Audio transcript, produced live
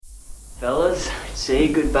Fellas,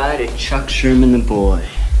 say goodbye to Chuck Sherman the boy.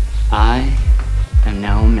 I am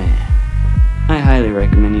now a man. I highly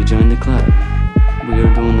recommend you join the club. We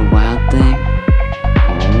are doing the wild thing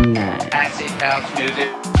all night. Acid house music.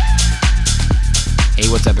 Hey,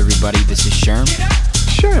 what's up, everybody? This is Sherm.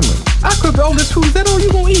 Sherman, I cook all this food. Is that all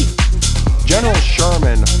you gonna eat? General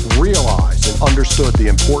Sherman realized and understood the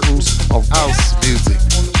importance of House music.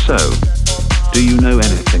 So, do you know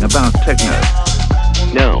anything about techno?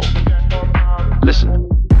 No. Listen.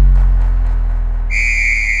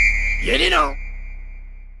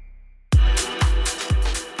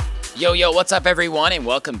 Yo, what's up, everyone? And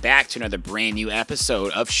welcome back to another brand new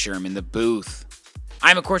episode of Sherm in the Booth.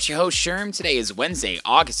 I'm, of course, your host, Sherm. Today is Wednesday,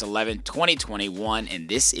 August 11th, 2021, and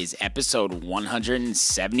this is episode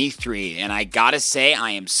 173. And I gotta say, I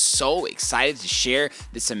am so excited to share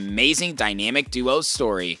this amazing dynamic duo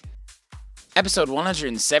story. Episode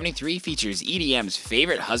 173 features EDM's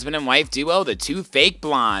favorite husband and wife duo, the Two Fake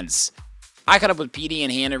Blondes. I caught up with Petey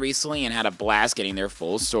and Hannah recently and had a blast getting their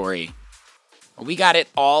full story. We got it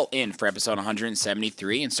all in for episode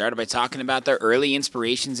 173 and started by talking about their early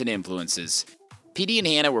inspirations and influences. Petey and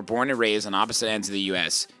Hannah were born and raised on opposite ends of the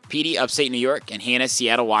U.S. Petey, upstate New York, and Hannah,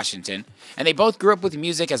 Seattle, Washington, and they both grew up with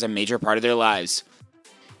music as a major part of their lives.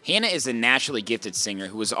 Hannah is a naturally gifted singer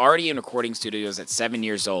who was already in recording studios at 7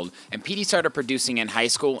 years old, and Petey started producing in high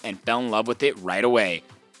school and fell in love with it right away.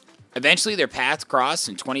 Eventually, their paths crossed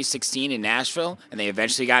in 2016 in Nashville, and they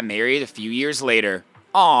eventually got married a few years later.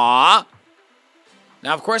 Aww!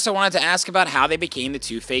 Now, of course, I wanted to ask about how they became the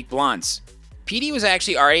Two Fake Blondes. Petey was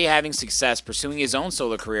actually already having success pursuing his own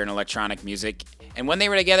solo career in electronic music, and when they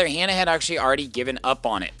were together, Hannah had actually already given up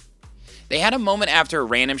on it. They had a moment after a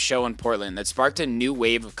random show in Portland that sparked a new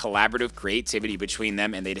wave of collaborative creativity between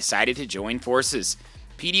them, and they decided to join forces.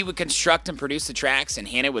 Petey would construct and produce the tracks, and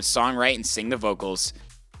Hannah would songwrite and sing the vocals.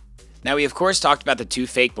 Now, we of course talked about the Two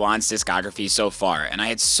Fake Blondes discography so far, and I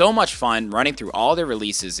had so much fun running through all their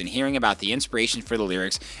releases and hearing about the inspiration for the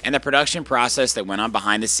lyrics and the production process that went on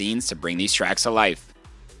behind the scenes to bring these tracks to life.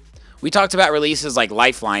 We talked about releases like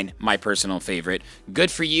Lifeline, my personal favorite, Good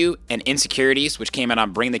For You, and Insecurities, which came out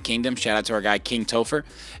on Bring the Kingdom, shout out to our guy King Topher,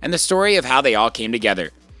 and the story of how they all came together.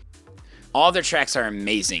 All their tracks are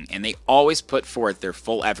amazing, and they always put forth their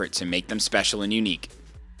full effort to make them special and unique.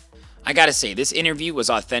 I gotta say, this interview was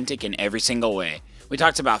authentic in every single way. We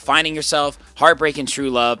talked about finding yourself, heartbreak and true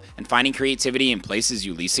love, and finding creativity in places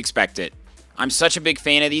you least expect it. I'm such a big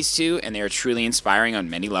fan of these two, and they are truly inspiring on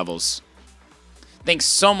many levels. Thanks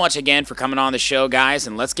so much again for coming on the show, guys,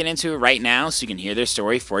 and let's get into it right now so you can hear their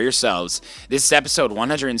story for yourselves. This is episode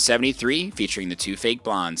 173, featuring the Two Fake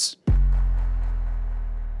Blondes.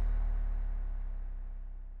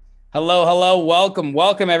 Hello,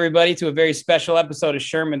 welcome everybody to a very special episode of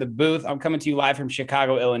Sherm in the Booth. I'm coming to you live from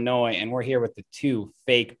Chicago, Illinois, and we're here with the Two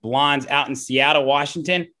Fake Blondes out in Seattle,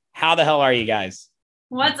 Washington. How the hell are you guys?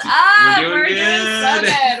 What's up? We're doing so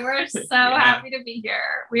good. good. We're so happy to be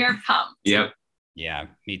here. We are pumped. Yep. Yeah,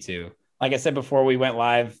 me too. Like I said before we went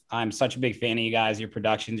live, I'm such a big fan of you guys, your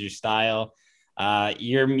productions, your style.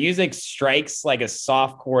 Your music strikes like a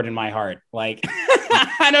soft chord in my heart. Like,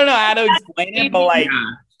 I don't know how to explain it, but like...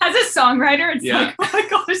 As a songwriter, it's like, oh my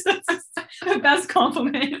gosh, that's the best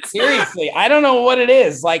compliment. Seriously, I don't know what it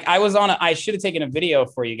is. Like, I should have taken a video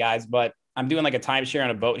for you guys, but I'm doing like a timeshare on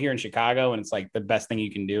a boat here in Chicago, and it's like the best thing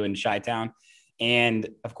you can do in Chi-Town. And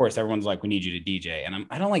of course, everyone's like, we need you to DJ. And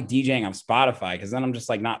I don't like DJing on Spotify because then I'm just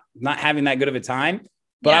like not having that good of a time.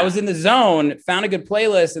 But I was in the zone, found a good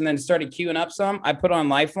playlist, and then started queuing up some. I put on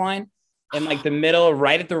Lifeline in like the middle,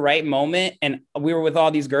 right at the right moment. And we were with all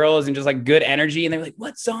these girls and just like good energy. And they were like,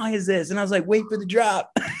 what song is this? And I was like, wait for the drop.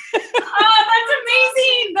 Oh, that's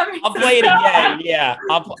amazing. I'll play it again. Yeah,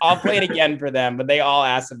 I'll play it again for them. But they all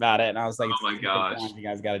asked about it. And I was like, oh my gosh, you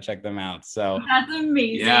guys got to check them out. So that's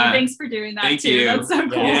amazing. Yeah. Thanks for doing that. Thank too. you. That's so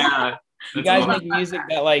cool. Yeah. You guys make music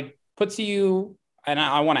that like puts you, and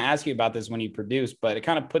I want to ask you about this when you produce, but it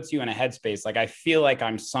kind of puts you in a headspace. Like I feel like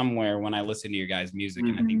I'm somewhere when I listen to your guys' music.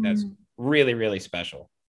 And I think that's really, really special.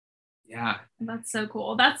 Yeah. That's so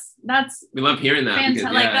cool. That's we love hearing that. fantastic.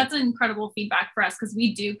 Because, Like that's incredible feedback for us because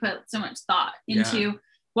we do put so much thought into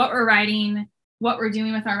what we're writing, what we're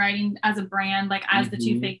doing with our writing as a brand, like as the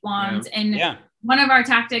Two Fake Blondes. And one of our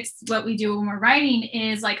tactics, what we do when we're writing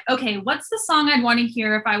is like, okay, what's the song I'd want to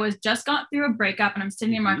hear if I was just gone through a breakup and I'm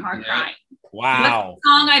sitting in my car crying? Wow. What's the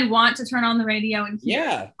song I'd want to turn on the radio and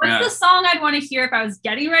hear? What's the song I'd want to hear if I was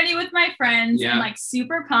getting ready with my friends and like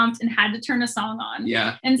super pumped and had to turn a song on?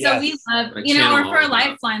 Yeah. And so we love, Like or for a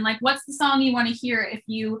Lifeline, like, what's the song you want to hear if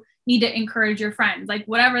you need to encourage your friends, like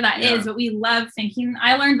whatever that is. But we love thinking.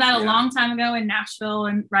 I learned that a long time ago in Nashville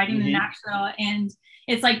and writing in Nashville. And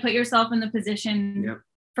it's like, put yourself in the position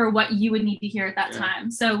for what you would need to hear at that time.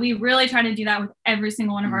 So we really try to do that with every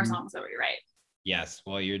single one of our songs that we write. Yes.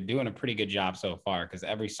 Well, you're doing a pretty good job so far, because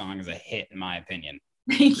every song is a hit, in my opinion.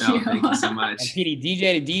 Thank you. Thank you so much. And PD,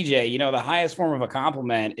 DJ to DJ, you know, the highest form of a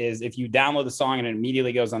compliment is if you download the song and it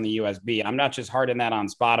immediately goes on the USB. I'm not just harding that on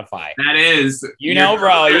Spotify. That is. You know,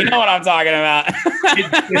 bro, you know what I'm talking about.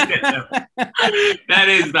 That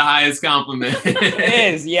is the highest compliment.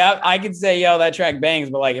 It is. Yep. I could say, yo, that track bangs,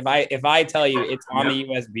 but like if I tell you it's on the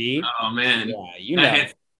USB. Oh man. Yeah, you know.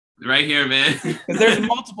 Right here, man. Because there's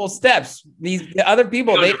multiple steps. The other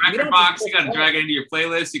people, you record box, you got to drag it into your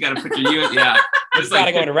playlist. You got to put your yeah. It's got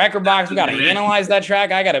to go to record box. We got to analyze that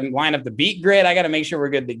track. I got to line up the beat grid. I got to make sure we're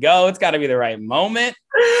good to go. It's got to be the right moment.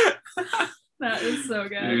 That is so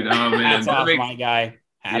good. Dude, oh man, hats off, my guy.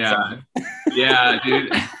 Hats off. Yeah,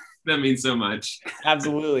 dude. That means so much.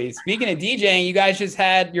 Absolutely. Speaking of DJing, you guys just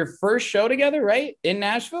had your first show together, right? In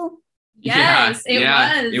Nashville? Yes,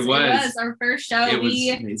 it was our first show. It was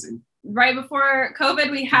amazing. Right before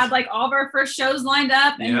COVID, we had like all of our first shows lined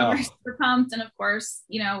up, and we were super pumped. And of course,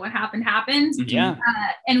 you know, what happened. Yeah.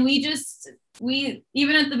 And we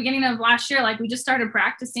even at the beginning of last year, like we just started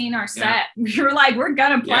practicing our set. We were like, we're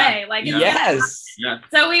gonna play.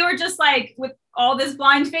 So we were just like with all this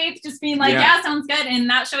blind faith, just being like, sounds good. And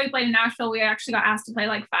that show we played in Nashville, we actually got asked to play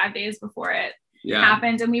like 5 days before it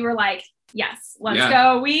happened. And we were like, yes, let's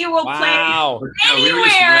go. We will play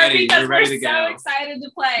anywhere because we're so excited to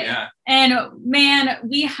play. Yeah. And man,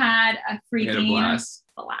 we had a freaking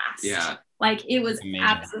blast. Yeah. Like it was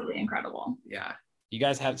absolutely incredible. Yeah. You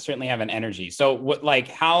guys certainly have an energy. So what, like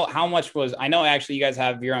how much was, I know actually you guys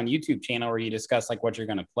have your own YouTube channel where you discuss like what you're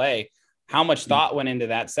going to play. How much thought went into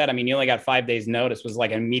that set? I mean, you only got 5 days notice. Was it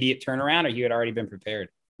like an immediate turnaround, or you had already been prepared?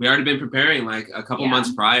 We already been preparing like a couple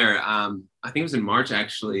months prior. I think it was in March,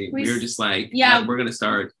 actually. We were just like, we're going to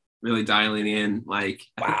start really dialing in. Like,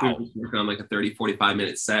 I think we were working on like a 30, 45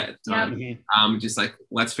 minute set. Just like,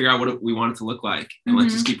 let's figure out what we want it to look like. And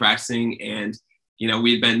let's just keep practicing. And, you know,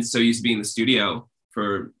 we had been so used to being in the studio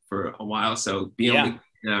for a while. So being able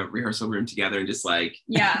to rehearsal room together and just like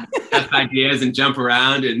test ideas and jump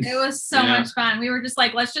around, and it was so much fun. We were just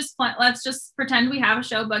like, let's just pretend we have a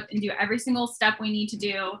show booked and do every single step we need to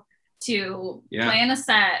do to plan a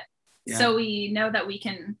set, so we know that we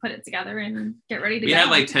can put it together and get ready to go. We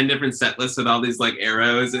had like 10 different set lists with all these like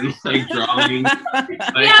arrows and like drawings.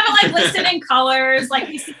 We have it like listed in colors, like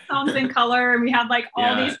we see songs in color, and we have like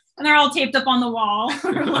all these, and they're all taped up on the wall.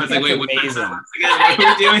 I was like, wait, what are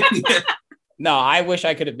we doing? No, I wish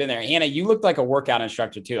I could have been there. Hannah, you looked like a workout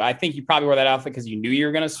instructor too. I think you probably wore that outfit because you knew you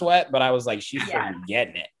were going to sweat, but I was like, she's freaking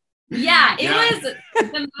getting it. Yeah, it was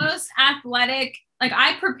the most athletic. Like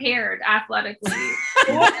I prepared athletically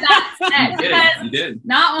for that set. You did.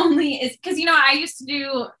 Not only is because, you know, I used to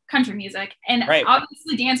do country music, and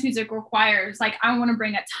obviously dance music requires, like, I want to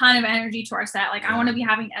bring a ton of energy to our set. Like I want to be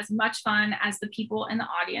having as much fun as the people in the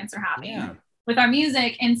audience are having with our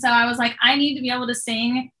music. And so I was like, I need to be able to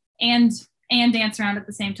sing and dance around at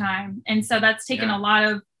the same time. And so that's taken a lot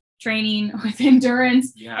of training with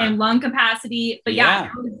endurance and lung capacity. But it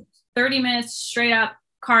was 30 minutes straight up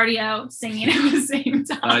cardio, singing at the same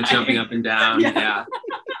time. Jumping up and down.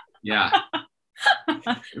 Yeah.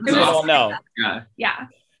 We all know. Yeah.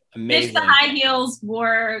 Amazing. Ditch the high heels,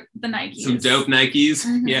 wore the Nikes. Some dope Nikes.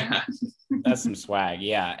 Mm-hmm. Yeah. That's some swag.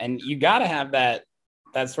 Yeah. And you got to have that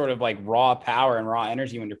sort of like raw power and raw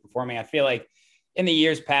energy when you're performing. I feel like in the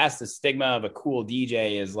years past, the stigma of a cool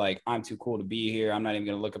DJ is like, I'm too cool to be here. I'm not even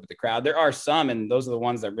going to look up at the crowd. There are some, and those are the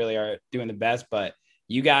ones that really are doing the best. But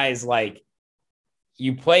you guys, like,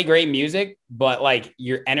 you play great music, but like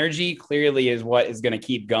your energy clearly is what is going to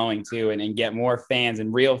keep going too, and get more fans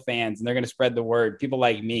and real fans, and they're going to spread the word. People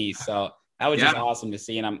like me. So that was just awesome to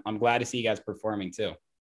see. And I'm glad to see you guys performing too.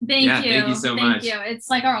 Thank you. Thank you so much. Thank you. It's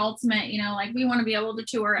like our ultimate, you know, like we want to be able to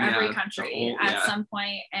tour every country at some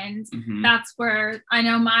point. And that's where I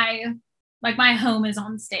know my home is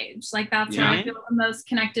on stage. Like that's where I feel the most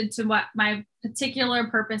connected to what my particular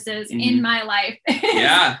purpose is in my life.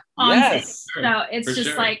 On stage. So it's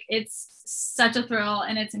just like, it's such a thrill,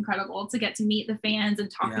 and it's incredible to get to meet the fans and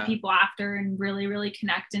talk to people after and really, really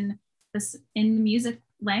connect in the music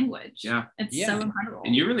language. Yeah. It's so incredible.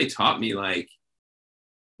 And you really taught me like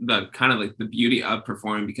the kind of like the beauty of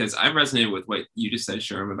performing, because I resonated with what you just said,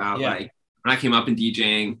 Sherm, about like when I came up in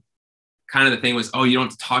DJing, kind of the thing was, oh, you don't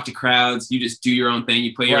have to talk to crowds. You just do your own thing.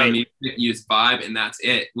 You play your own music, you just vibe, and that's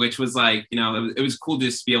it, which was like, you know, it was cool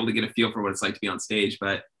just to be able to get a feel for what it's like to be on stage.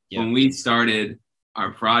 But when we started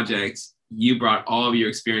our project, you brought all of your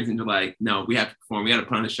experience into like, no, we have to perform. We got to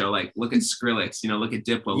put on a show. Like, look at Skrillex, look at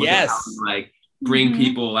Diplo. Look at how we, like, bring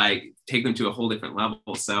people, like, take them to a whole different level.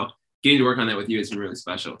 So getting to work on that with you has been really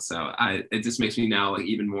special. So it just makes me now like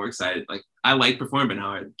even more excited. Like, I like performing, but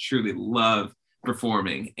now I truly love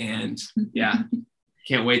performing. And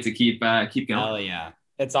can't wait to keep going. Oh yeah.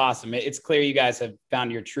 It's awesome. It's clear you guys have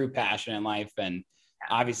found your true passion in life. And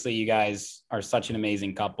obviously you guys are such an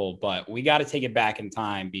amazing couple, but we got to take it back in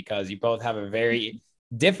time because you both have a very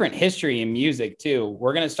different history in music too.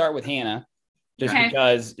 We're going to start with Hannah just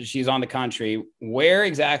because she's on the country. Where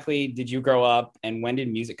exactly did you grow up and when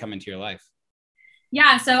did music come into your life?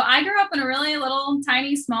 Yeah, so I grew up in a really little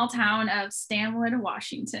tiny small town of Stanwood,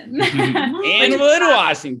 Washington. Stanwood,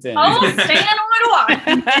 Washington. Oh, Stanwood,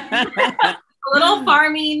 Washington. A little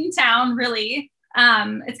farming town, really.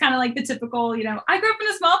 It's kind of like the typical, I grew up in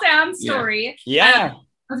a small town story. Yeah. It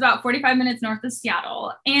was about 45 minutes north of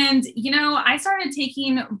Seattle. And, I started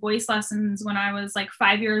taking voice lessons when I was like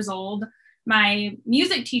 5 years old. My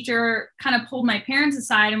music teacher kind of pulled my parents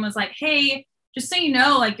aside and was like, hey, just so you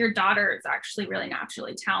know, like your daughter is actually really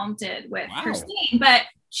naturally talented with her singing, but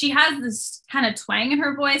she has this kind of twang in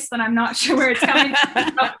her voice that I'm not sure where it's coming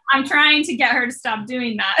from. So I'm trying to get her to stop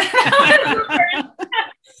doing that.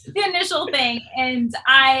 The initial thing. And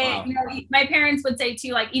my parents would say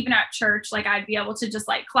too, like even at church, like I'd be able to just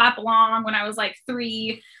like clap along when I was like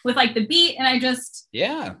 3 with like the beat. And I just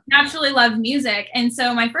naturally love music. And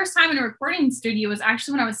so my first time in a recording studio was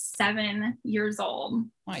actually when I was 7 years old.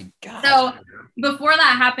 My God. So before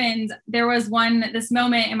that happened, there was this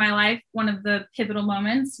moment in my life, one of the pivotal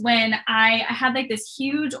moments when I had like this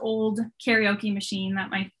huge old karaoke machine that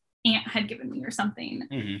my aunt had given me or something.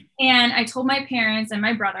 Mm-hmm. And I told my parents and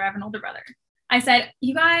my brother, I have an older brother, I said,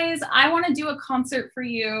 you guys, I want to do a concert for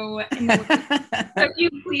you. So you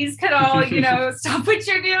please could all, stop what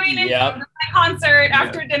you're doing and come to my concert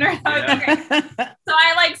after dinner. So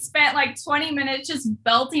I like spent like 20 minutes just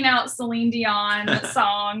belting out Celine Dion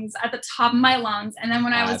songs at the top of my lungs. And then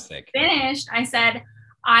when I was finished, I said,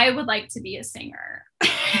 I would like to be a singer.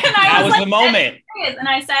 And that was the moment. And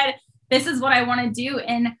I said, this is what I want to do.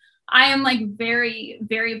 And I am like very,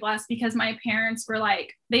 very blessed because my parents were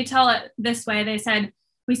like, they tell it this way. They said,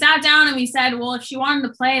 we sat down and we said, well, if she wanted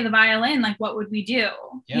to play the violin, like what would we do?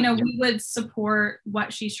 We would support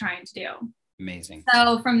what she's trying to do. Amazing.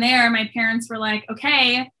 So from there, my parents were like,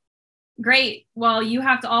 okay, great. Well, you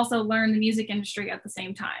have to also learn the music industry at the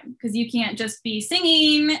same time because you can't just be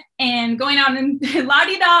singing and going out and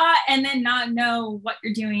la-di-da and then not know what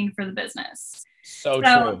you're doing for the business. So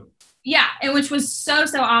true. Yeah, and which was so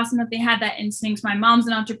awesome that they had that instinct. My mom's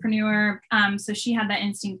an entrepreneur, so she had that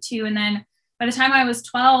instinct too. And then by the time I was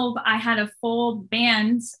 12, I had a full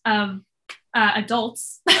band of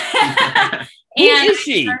adults. Who is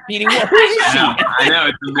she? Who is she? I know,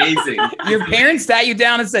 it's amazing. Your parents sat you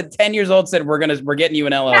down and said, 10 years old, said, we're getting you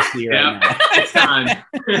an LLC right now. It's time.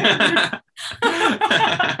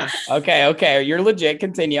 Okay. You're legit.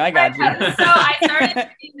 Continue. I got you. So I started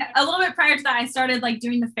a little bit prior to that. I started like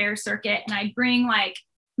doing the fair circuit and I'd bring like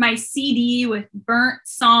my CD with burnt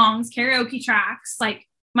songs, karaoke tracks. Like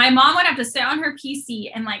my mom would have to sit on her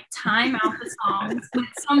PC and like time out the songs with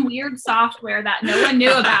some weird software that no one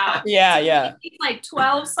knew about. Yeah. Like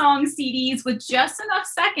 12 song CDs with just enough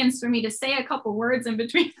seconds for me to say a couple words in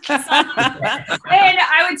between the songs. And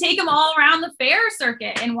I would take them all around the fair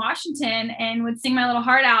circuit in Washington and would sing my little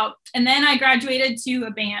heart out. And then I graduated to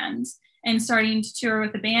a band and starting to tour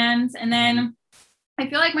with the bands. And then I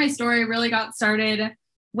feel like my story really got started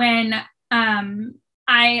when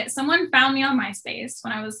someone found me on MySpace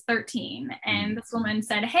when I was 13, and this woman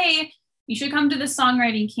said, hey, you should come to the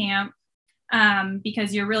songwriting camp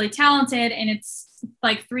because you're really talented, and it's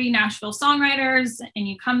like 3 Nashville songwriters, and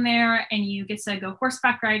you come there and you get to go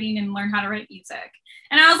horseback riding and learn how to write music.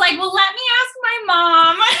 And I was like, well, let me ask my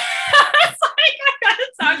mom. It's like, I gotta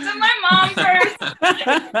talk to my mom first. I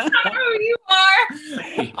don't know who you are.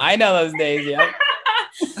 I know those days, yeah.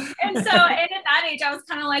 And at that age, I was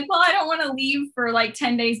kind of like, well, I don't want to leave for like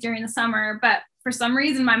 10 days during the summer. But for some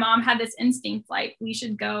reason, my mom had this instinct, like, we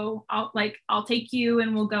should go. I'll take you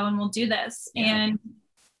and we'll go and we'll do this. Yeah. And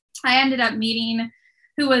I ended up meeting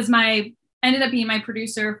ended up being my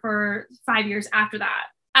producer for 5 years after that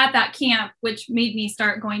at that camp, which made me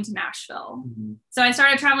start going to Nashville. Mm-hmm. So I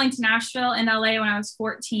started traveling to Nashville and LA when I was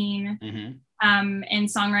 14 and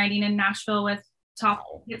songwriting in Nashville with top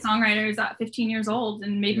hit songwriters at 15 years old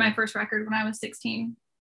and made my first record when I was 16.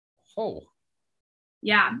 Oh.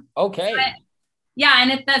 Yeah. Okay. Yeah.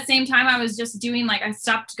 And at that same time, I was just doing like, I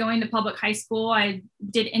stopped going to public high school. I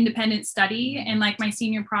did independent study, and like my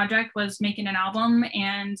senior project was making an album,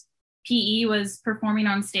 and PE was performing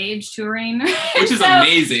on stage, touring. Which is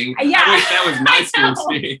amazing. Yeah. I wish that was my school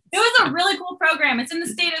experience. It was a really cool program. It's in the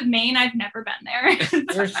state of Maine. I've never been there.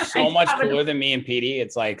 You're so much cooler than me and PD.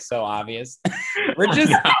 It's like so obvious. We're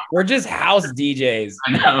just house DJs.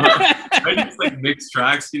 I know. I just like mix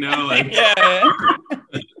tracks, you know, like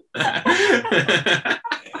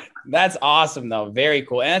That's awesome though. Very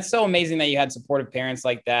cool. And it's so amazing that you had supportive parents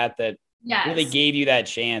like that really gave you that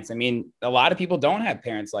chance. I mean, a lot of people don't have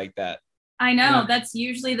parents like that. I know. That's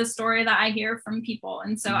usually the story that I hear from people.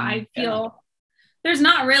 And so I feel there's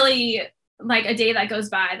not really like a day that goes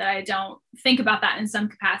by that I don't think about that in some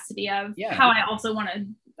capacity of how I also want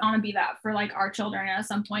to be that for like our children at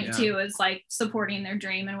some point too, is like supporting their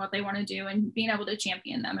dream and what they want to do and being able to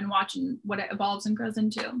champion them and watching what it evolves and grows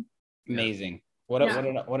into. Amazing. What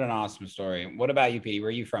an awesome story. What about you, Pete? Where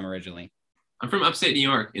are you from originally? I'm from upstate New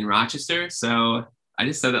York in Rochester. So I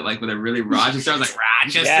just said that like with a really Rochester. I was like,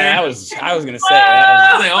 Rochester. Yeah, I was going to say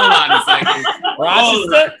that. I was like, hold on a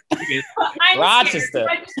second. Rochester.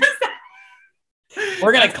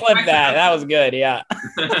 We're going to clip that. That was good. Yeah.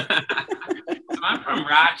 So I'm from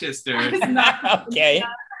Rochester. Okay.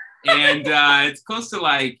 And it's close to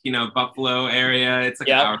like, you know, Buffalo area. It's like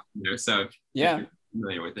an hour from there. So you're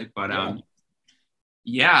familiar with it. But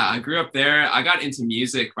I grew up there. I got into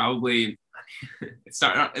music probably. It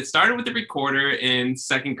started with the recorder in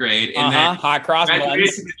second grade, and then hot cross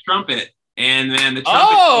buns. The trumpet, and then the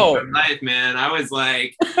trumpet changed my life, man. I was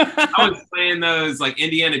like, I was playing those like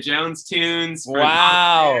Indiana Jones tunes.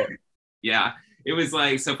 Wow. Yeah, it was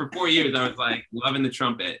like, so for 4 years I was like loving the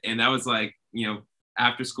trumpet, and that was like, you know,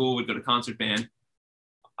 after school we'd go to concert band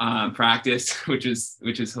practice, which is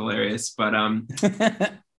hilarious. But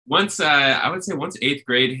once I would say once 8th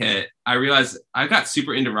grade hit, I realized I got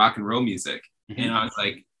super into rock and roll music. And I was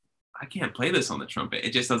like, I can't play this on the trumpet.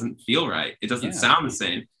 It just doesn't feel right. It doesn't sound the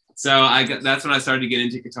same. So that's when I started to get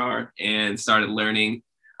into guitar and started learning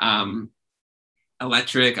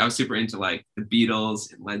electric. I was super into like the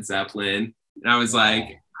Beatles and Led Zeppelin. And I was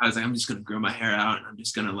like, I'm just going to grow my hair out and I'm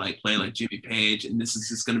just going to like play like Jimmy Page. And this is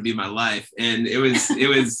just going to be my life. And it was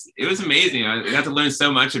amazing. I got to learn so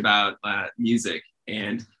much about music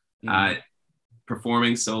and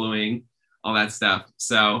performing, soloing, all that stuff.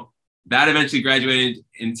 So that eventually graduated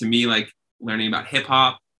into me like learning about hip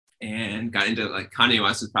hop, and got into like Kanye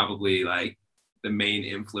West was probably like the main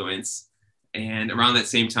influence. And around that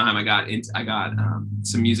same time, I got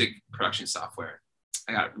some music production software.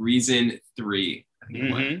 I got Reason 3, I think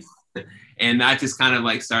it was. And that just kind of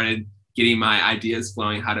like started getting my ideas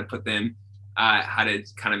flowing, how to put them, how to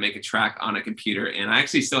kind of make a track on a computer. And I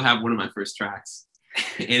actually still have one of my first tracks,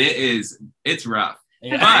 and it's rough.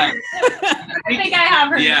 Yeah. But I think I have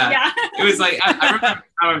heard. Yeah. It was like I remember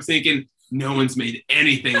I was thinking, no one's made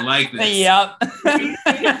anything like this. Yep.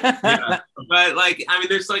 But like, I mean,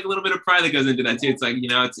 there's like a little bit of pride that goes into that too. It's like, you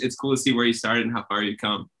know, it's cool to see where you started and how far you've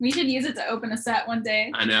come. We should use it to open a set one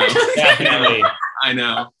day. I know. Definitely. I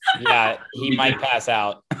know. Yeah, he might pass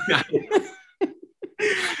out.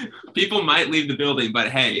 People might leave the building, but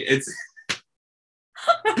hey, it's.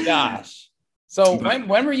 Gosh. So when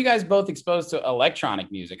were you guys both exposed to electronic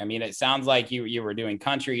music? I mean, it sounds like you were doing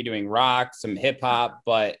country, you're doing rock, some hip hop,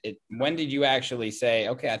 but when did you actually say,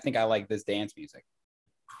 okay, I think I like this dance music?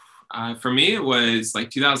 For me, it was like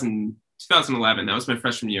 2011. That was my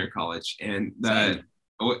freshman year of college. And nice.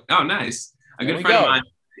 A good friend of mine.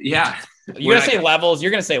 Yeah. You're going to say levels.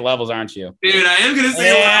 You're going to say levels, aren't you? Dude, I am going to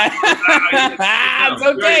say levels. It's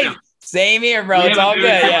okay. Right. Same here, bro. It's all good.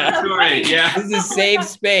 Yeah. This is safe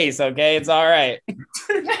space. Okay. It's all right.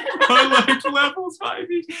 I like levels,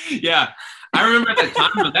 baby. Yeah. I remember at the time,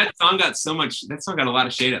 but that song got a lot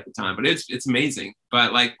of shade at the time, but it's amazing.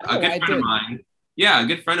 But like a good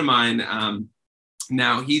friend of mine,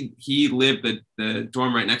 now he lived the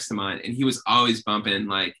dorm right next to mine, and he was always bumping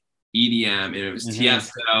like EDM, and it was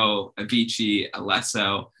Tiesto, Avicii,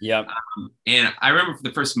 Alesso. Yep. And I remember for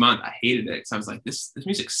the first month I hated it because I was like, this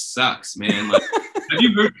music sucks, man. Like, have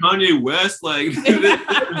you heard Kanye West? Like,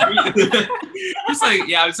 just like,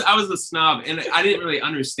 yeah, I was a snob, and I didn't really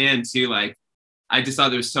understand too. Like, I just thought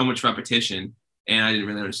there was so much repetition, and I didn't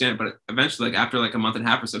really understand it. But eventually, like after like a month and a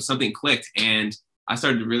half or so, something clicked, and I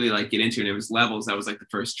started to really like get into it. And it was Levels. That was like the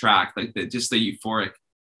first track, like the euphoric,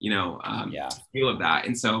 feel of that.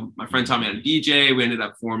 And so my friend taught me how to DJ. We ended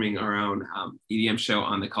up forming our own EDM show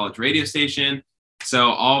on the college radio station. So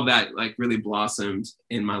all of that like really blossomed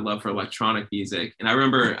in my love for electronic music. And I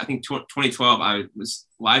remember, I think 2012, I was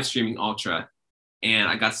live streaming Ultra, and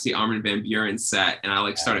I got to see Armin van Buuren set, and I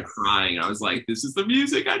like started crying. And I was like, "This is the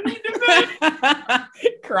music I need to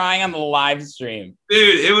make." Crying on the live stream,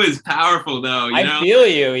 dude. It was powerful, though. I feel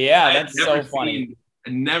you. Yeah, that's so funny.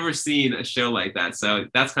 I've never seen a show like that, so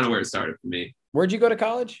that's kind of where it started for me. Where'd you go to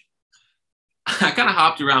college? I kind of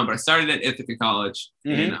hopped around, but I started at Ithaca College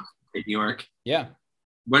in New York. Yeah.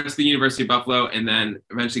 Went to the University of Buffalo, and then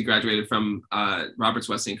eventually graduated from Roberts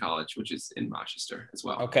Wesleyan College, which is in Rochester as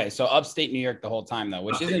well. Okay, so upstate New York the whole time, though,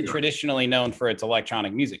 which isn't traditionally known for its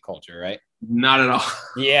electronic music culture, right? Not at all.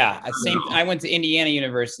 Yeah, I went to Indiana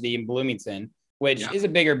University in Bloomington, which is a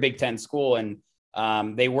bigger Big Ten school, and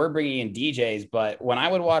they were bringing in DJs, but when I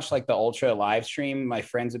would watch like the Ultra live stream, my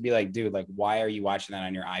friends would be like, dude, like, why are you watching that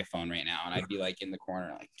on your iPhone right now? And I'd be like in the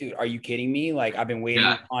corner, like, dude, are you kidding me? Like, I've been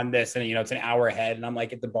waiting on this, and it's an hour ahead, and I'm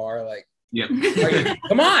like at the bar, like,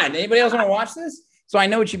 come on, anybody else want to watch this? So I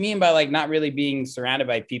know what you mean by like not really being surrounded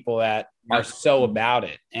by people that are so about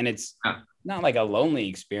it. And it's not like a lonely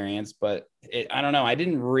experience, but I don't know. I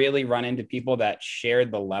didn't really run into people that shared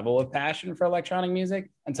the level of passion for electronic music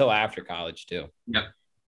until after college too. Yep.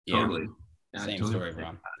 Totally. Yeah, same story,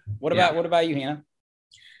 bro. What about you, Hannah?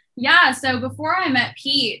 Yeah. So before I met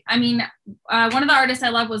Pete, I mean, one of the artists I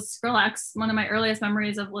love was Skrillex. One of my earliest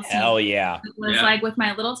memories of listening. Hell yeah. Was like with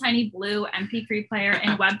my little tiny blue MP3 player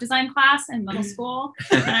in web design class in middle school.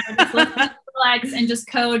 And I would just listen to Skrillex and just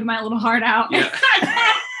code my little heart out. Yeah.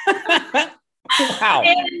 Wow.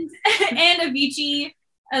 And Avicii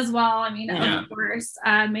as well. I mean, of course,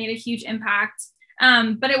 made a huge impact.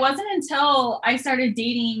 But it wasn't until I started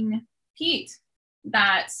dating Pete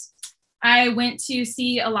that I went to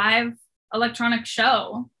see a live electronic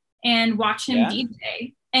show and watch him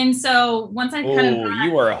DJ. And so once I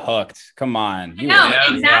you were hooked. Come on.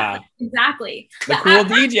 Exactly. The cool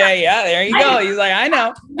DJ. Yeah, there you go. He's like, I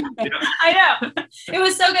know. I know. It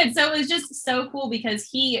was so good. So it was just so cool because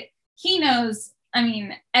he knows, I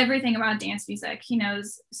mean, everything about dance music. He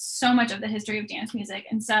knows so much of the history of dance music.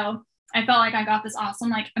 And so I felt like I got this awesome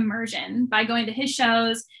like immersion by going to his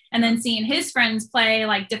shows and then seeing his friends play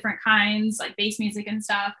like different kinds, like bass music and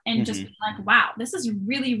stuff, and just being like, wow, this is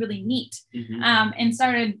really, really neat. And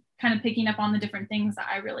started kind of picking up on the different things that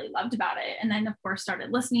I really loved about it. And then of course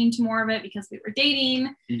started listening to more of it because we were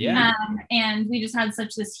dating. And we just had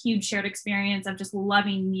such this huge shared experience of just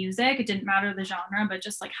loving music. It didn't matter the genre, but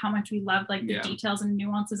just like how much we loved like the details and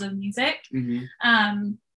nuances of music.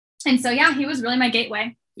 And so, yeah, he was really my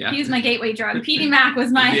gateway. He was my gateway drug. Petey Mac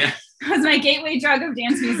was my gateway drug of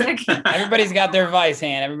dance music. Everybody's got their vice,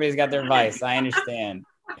 Han. Everybody's got their vice. I understand.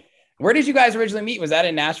 Where did you guys originally meet? Was that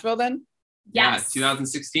in Nashville then? Yes.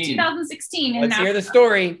 2016. 2016. Let's hear the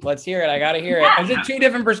story. Let's hear it. I got to hear it. Is it two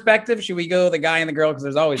different perspectives? Should we go the guy and the girl? Because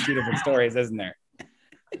there's always two different stories, isn't there?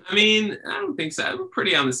 I mean, I don't think so. We're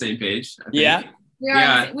pretty on the same page. I think.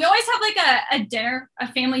 Yeah. We always have like a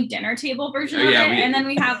family dinner table version of it, and then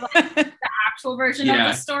we have like the actual version of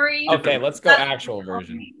the story. Okay, let's go actual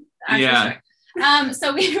version.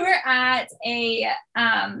 So we were at a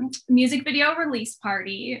music video release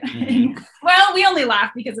party. Well, we only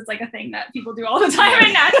laugh because it's like a thing that people do all the time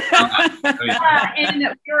in Nashville. And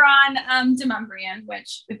we were on Demumbrian,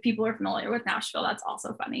 which if people are familiar with Nashville, that's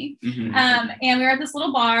also funny. And we were at this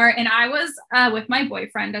little bar, and I was with my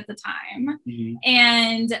boyfriend at the time,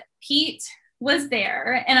 and Pete was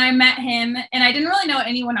there, and I met him, and I didn't really know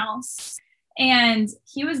anyone else. And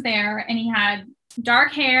he was there, and he had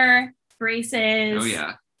dark hair, braces. Oh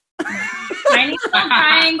yeah. Tiny little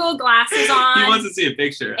triangle glasses on. He wants to see a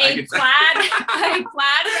picture. A plaid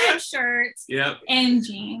red shirt. Yep. And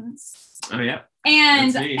jeans. Oh yeah.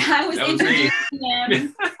 And I was introducing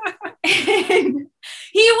him. And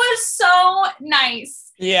he was so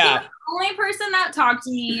nice. Yeah. He was the only person that talked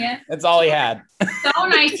to me. That's all he had. So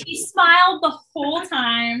nice. He smiled the whole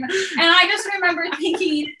time. And I just remember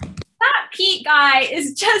thinking, that Pete guy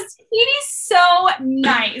is just, he's so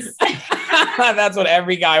nice. That's what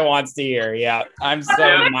every guy wants to hear. Yeah. I'm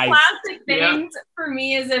so nice. Classic things for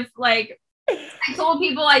me is if like, I told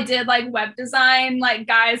people I did like web design, like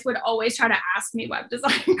guys would always try to ask me web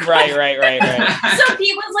design. Right. So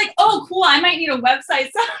Pete was like, oh, cool, I might need a website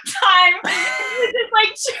sometime. Like,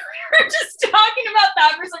 we were just talking about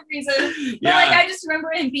that for some reason. But like, I just remember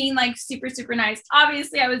him being like super, super nice.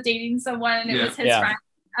 Obviously, I was dating someone and it was his friend.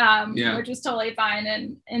 Which was totally fine.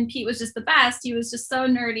 And Pete was just the best. He was just so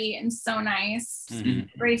nerdy and so nice.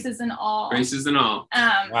 Braces and all.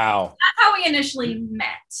 Wow. That's how we initially met.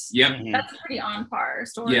 Yep. That's a pretty on par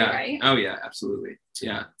story, right? Oh yeah, absolutely.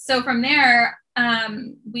 Yeah. So from there,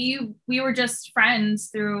 we were just friends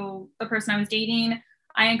through the person I was dating.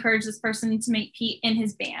 I encouraged this person to make Pete in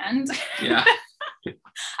his band. Yeah.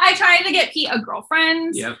 I tried to get Pete a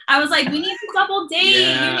girlfriend. Yep. I was like, we need to double date.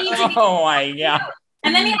 Yeah. You need to Oh my God.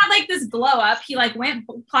 And then he had like this glow up. He like went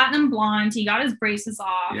platinum blonde. He got his braces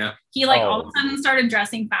off. Yeah. He like all of a sudden started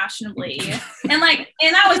dressing fashionably. and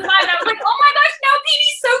that was fun. I was like, oh my gosh, now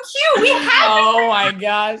Petey's so cute. We have Oh my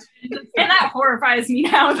gosh. And that horrifies me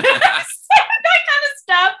now. that kind of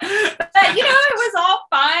stuff. But you know, it was all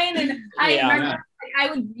fine. And I remember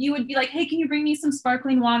you would be like, hey, can you bring me some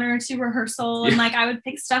sparkling water to rehearsal? And like I would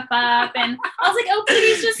pick stuff up, and I was like, oh,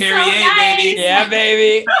 Petey's just Period, so nice. baby. Yeah,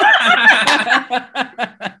 baby.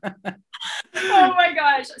 Oh my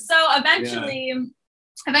gosh. So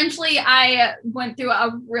eventually I went through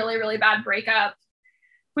a really, really bad breakup.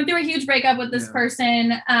 Went through a huge breakup with this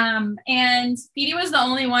person. And Petey was the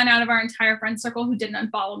only one out of our entire friend circle who didn't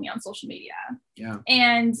unfollow me on social media. Yeah.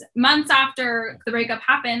 And months after the breakup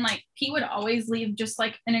happened, like Pete would always leave just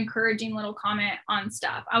like an encouraging little comment on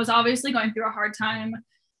stuff. I was obviously going through a hard time.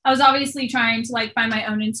 I was obviously trying to like find my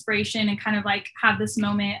own inspiration and kind of like have this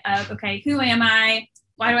moment of, okay, who am I?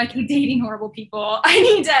 Why do I keep dating horrible people? I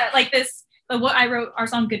need to like this, what I wrote our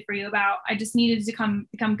song Good For You about. I just needed to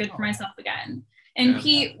become good for myself again. And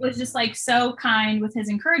Pete was just like so kind with his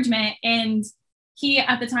encouragement. And he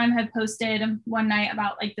at the time had posted one night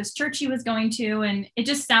about like this church he was going to. And it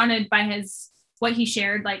just sounded by what he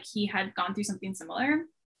shared, like he had gone through something similar.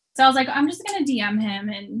 So I was like, I'm just going to DM him.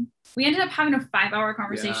 And we ended up having a 5-hour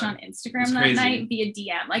conversation on Instagram that night via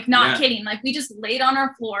DM. Like not kidding. Like we just laid on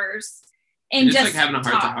our floors and just like having a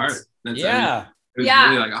heart to heart. That's it was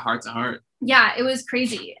really like a heart to heart. Yeah, it was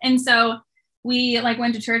crazy. And so we like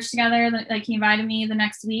went to church together. Like he invited me the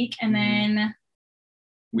next week, and then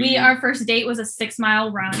our first date was a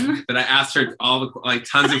 6-mile run. But I asked her all the like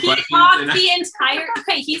tons of questions. He talked the entire.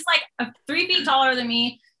 Okay, he's like 3 feet taller than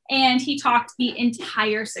me, and he talked the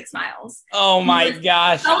entire 6 miles. Oh my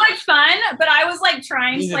gosh! So much fun, but I was like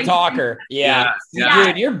trying. He's to a like talker. Yeah.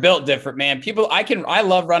 Dude, you're built different, man. I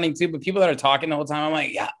love running too, but people that are talking the whole time, I'm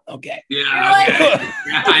like, yeah, okay. Yeah, okay.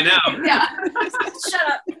 Yeah, I know. Yeah. Shut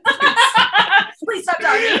up. Please stop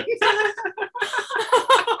talking.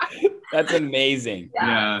 That's amazing.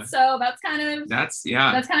 Yeah. So that's kind of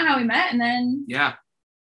how we met, and then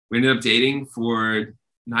we ended up dating for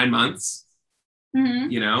 9 months. Mm-hmm.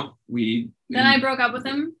 You know, then I broke up with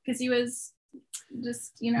him because he was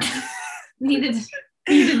just, you know, needed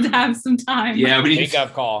to have some time. Yeah, wake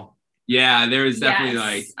up call. Yeah, there was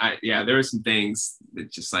definitely there were some things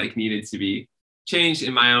that just like needed to be changed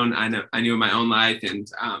in my own. I knew in my own life, and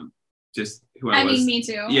just who I was. I mean, me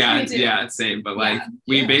too. Yeah, me too. Yeah, same. But like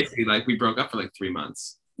we basically like we broke up for like 3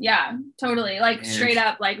 months. Yeah, totally. Like straight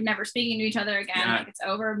up, like never speaking to each other again. Yeah. Like it's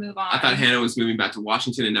over, move on. I thought Hannah was moving back to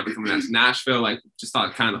Washington and never coming back to Nashville. Like just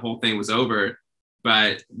thought kind of the whole thing was over.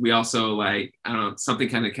 But we also like, I don't know, something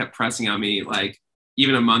kind of kept pressing on me. Like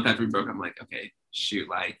even a month after we broke, I'm like, okay, shoot,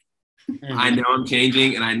 like I know I'm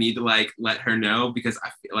changing and I need to like let her know because I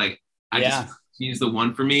feel like she's the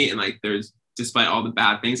one for me. And like there's, despite all the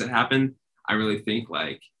bad things that happen, I really think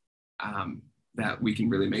like that we can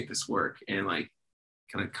really make this work and like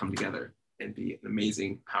kind of come together and be an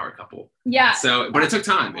amazing power couple. Yeah. So, but it took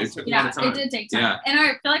time. It took a lot of time. It did take time. Yeah. And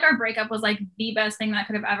I feel like our breakup was like the best thing that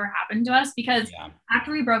could have ever happened to us because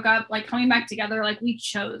after we broke up, like coming back together, like we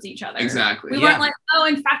chose each other. Exactly. We weren't like, oh,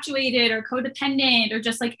 infatuated or codependent or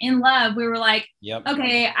just like in love. We were like,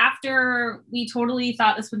 okay, after we totally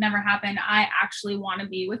thought this would never happen, I actually want to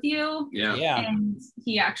be with you. Yeah. And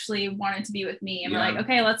he actually wanted to be with me. And we're like,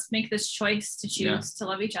 okay, let's make this choice to choose to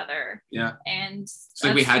love each other. Yeah. And so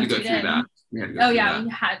like we had to go through that. We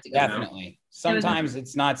had to go definitely. Sometimes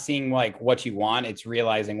it's not seeing like what you want, it's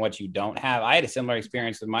realizing what you don't have. I had a similar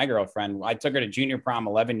experience with my girlfriend. I took her to junior prom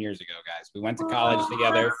 11 years ago, guys. We went to college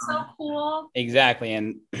together. That's so cool. Exactly.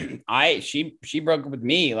 And she broke up with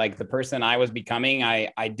me, like the person I was becoming. I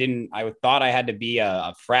thought I had to be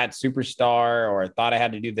a frat superstar or thought I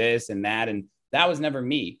had to do this and that. And that was never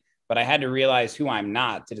me. But I had to realize who I'm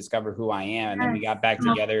not to discover who I am. And then we got back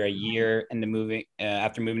together a year into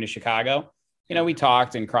after moving to Chicago. You know, we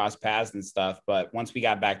talked and crossed paths and stuff, but once we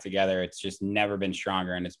got back together, it's just never been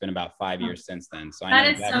stronger. And it's been about 5 years since then. So that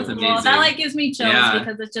is so cool. Amazing. That like gives me chills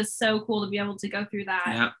because it's just so cool to be able to go through that.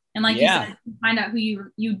 Yeah. And like you said, find out who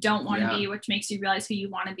you don't want to be, which makes you realize who you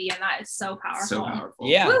want to be. And that is so powerful. So powerful.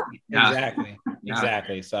 Yeah, exactly.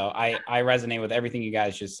 Exactly. So I resonate with everything you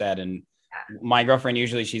guys just said. And my girlfriend,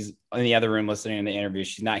 usually she's in the other room listening to the interview.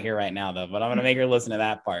 She's not here right now though, but I'm going to make her listen to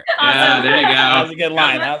that part. Yeah, there you go. That was a good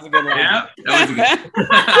line. That was a good line. Yeah, that was a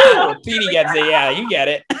good. Petey gets it. Yeah, you get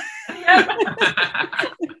it.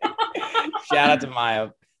 Shout out to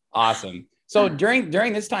Maya. Awesome. So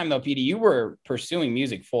during this time though, Petey, you were pursuing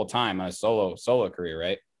music full time on a solo career,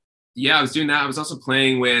 right? Yeah, I was doing that. I was also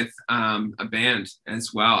playing with a band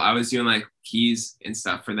as well. I was doing like keys and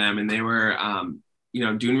stuff for them, and they were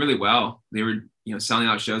doing really well. They were selling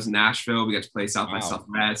out shows in Nashville. We got to play South by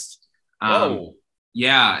Southwest.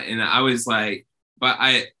 Yeah, and I was like, but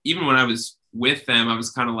even when I was with them, I was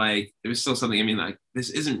kind of like, there was still something in me like, this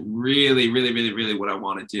isn't really, really, really, really what I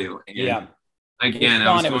want to do. And again,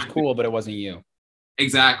 it was cool, but it wasn't you.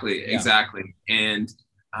 Exactly. And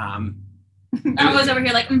I was over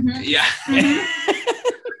here like, yeah.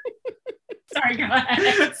 Sorry, go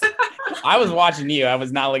ahead. I was watching you. I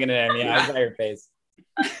was not looking at him. Yeah, I saw your face.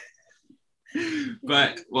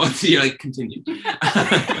 But you like continue.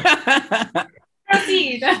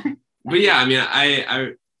 Proceed. But yeah, I mean,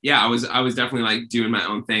 I was definitely like doing my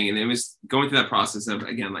own thing, and it was going through that process of,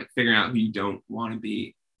 again, like figuring out who you don't want to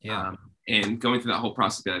be, and going through that whole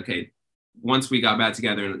process. Be like, okay, once we got back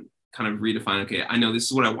together and kind of redefine, okay, I know this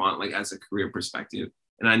is what I want, like as a career perspective,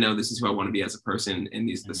 and I know this is who I want to be as a person, and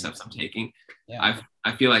these are the steps I'm taking. I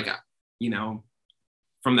feel like,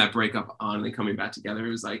 from that breakup on and coming back together,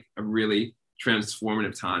 it was like a really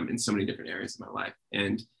transformative time in so many different areas of my life.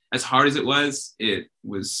 And as hard as it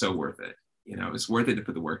was so worth it. It was worth it to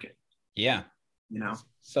put the work in. Yeah.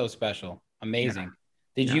 So special. Amazing.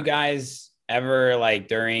 Did you guys ever, like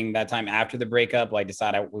during that time after the breakup, like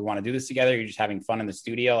decide we want to do this together? You're just having fun in the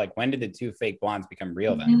studio. Like when did the Two Fake Blondes become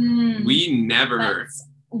real then? We never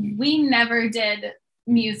did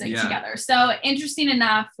music together. So interesting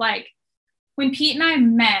enough, like when Pete and I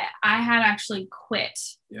met, I had actually quit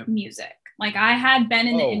music. Like I had been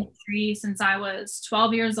in the industry since I was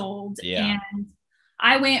 12 years old. And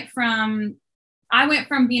I went from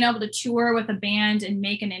being able to tour with a band and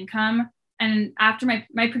make an income. And after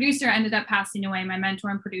my producer ended up passing away, my mentor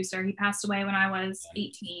and producer, he passed away when I was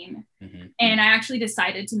 18. And I actually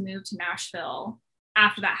decided to move to Nashville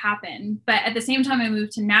after that happened. But at the same time I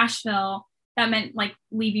moved to Nashville, that meant like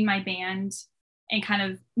leaving my band and kind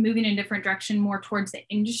of moving in a different direction, more towards the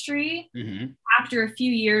industry. After a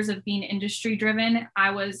few years of being industry driven, I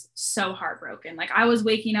was so heartbroken. Like I was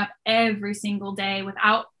waking up every single day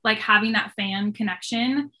without like having that fan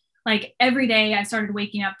connection. Like every day I started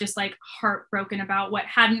waking up just like heartbroken about what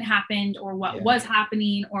hadn't happened or what was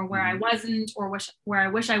happening or where I wasn't or where I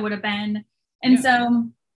wish I would have been. And so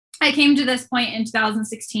I came to this point in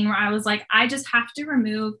 2016 where I was like, I just have to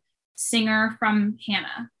remove singer from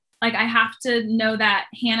Hannah. Like I have to know that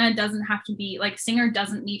Hannah doesn't have to be like, singer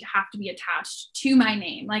doesn't need to have to be attached to my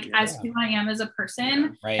name. Like as who I am as a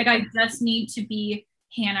person, like I just need to be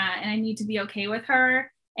Hannah and I need to be okay with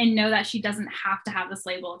her and know that she doesn't have to have this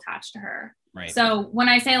label attached to her. So when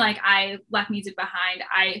I say like I left music behind,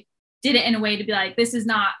 I did it in a way to be like,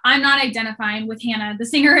 I'm not identifying with Hannah, the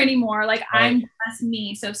singer anymore. Like I'm just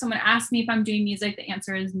me. So if someone asks me if I'm doing music, the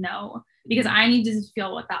answer is no, because I need to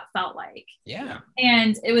feel what that felt like.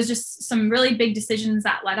 And it was just some really big decisions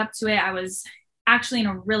that led up to it. I was actually in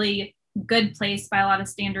a really good place by a lot of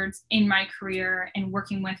standards in my career and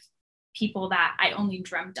working with people that I only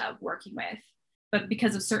dreamt of working with. But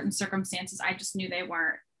because of certain circumstances, I just knew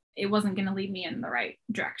it wasn't going to lead me in the right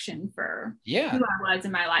direction for who I was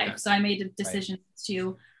in my life. So I made a decision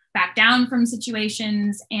to back down from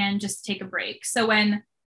situations and just take a break. So when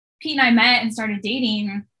Pete and I met and started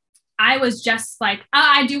dating, I was just like,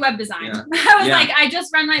 I do web design. I was like, I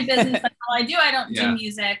just run my business. That's all I do. I don't do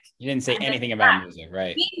music. You didn't say anything about music,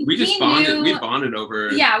 right? We just bonded. We bonded over.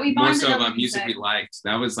 We bonded more so about music we liked.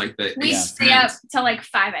 That was like we stay up till like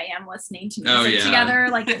 5 a.m. listening to music together.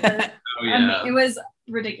 Like it was, it was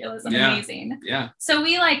ridiculous and amazing. So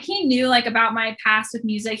he knew like about my past with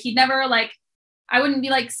music. He'd never like, I wouldn't be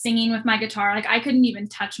like singing with my guitar. Like I couldn't even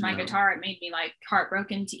touch my guitar. It made me like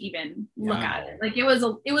heartbroken to even look at it. Like it was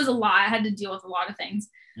a lot. I had to deal with a lot of things.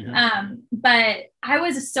 But I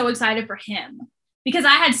was so excited for him because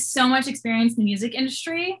I had so much experience in the music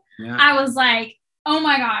industry. I was like, oh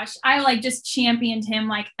my gosh, I like just championed him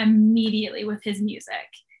like immediately with his music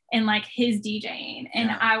and like his DJing.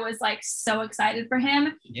 And I was like so excited for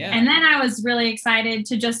him. And then I was really excited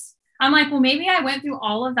to I'm like, well, maybe I went through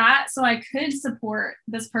all of that so I could support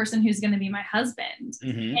this person who's going to be my husband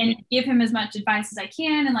and give him as much advice as I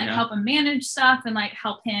can and like help him manage stuff and like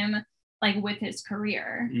help him like with his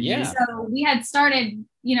career. So we had started,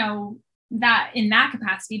 that in that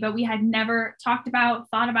capacity, but we had never talked about,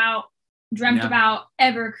 thought about, dreamt about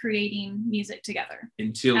ever creating music together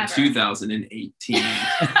until 2018.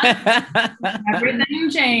 Everything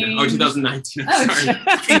changed. Oh, 2019. Sorry.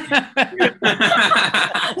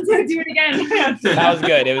 Do it again. That was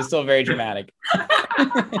good. It was still very dramatic.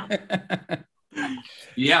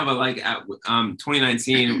 Yeah, but like at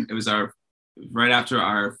 2019, it was right after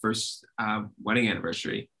our first wedding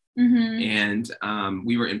anniversary. And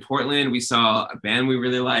we were in Portland. We saw a band we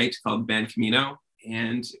really liked called Band Camino,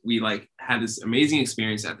 and we like had this amazing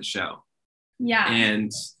experience at the show. Yeah.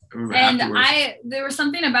 And there was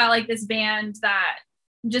something about like this band that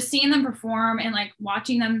just seeing them perform and like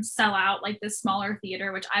watching them sell out like this smaller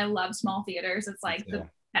theater, which I love small theaters. It's like the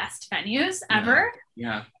best venues ever.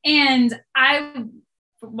 Yeah. And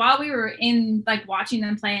while we were in like watching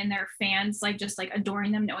them play and their fans like just like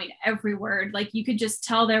adoring them, knowing every word, like you could just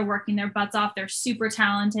tell they're working their butts off. They're super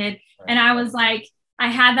talented. Right. And I was like, I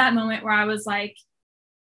had that moment where I was like,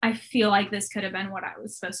 I feel like this could have been what I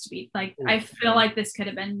was supposed to be. Like, I feel like this could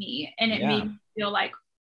have been me. And it made me feel like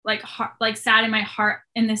sad in my heart,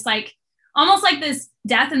 and this like, almost like this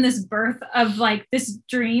death and this birth of like this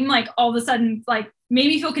dream, like all of a sudden, like made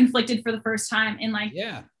me feel conflicted for the first time in like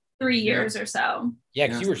 3 years or so. Yeah,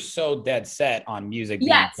 because you were so dead set on music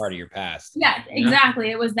being part of your past. Yeah, exactly.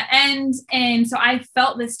 It was the end. And so I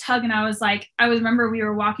felt this tug, and I was like, remember we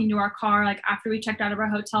were walking to our car, like after we checked out of our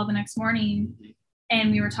hotel the next morning,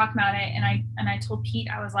 and we were talking about it. And I told Pete,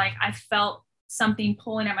 I was like, I felt something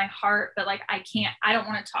pulling at my heart, but like, I don't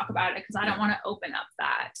want to talk about it because I don't want to open up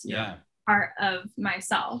that part of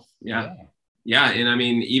myself. Yeah. And I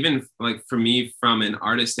mean, even like for me, from an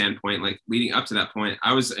artist standpoint, like leading up to that point,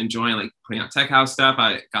 I was enjoying like putting out tech house stuff.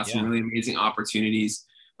 I got some really amazing opportunities,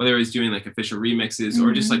 whether it was doing like official remixes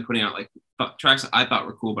or just like putting out like tracks I thought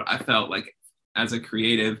were cool. But I felt like as a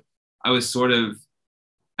creative, I was sort of,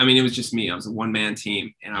 I mean, it was just me. I was a one-man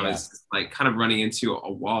team, and I was like kind of running into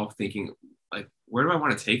a wall thinking like, where do I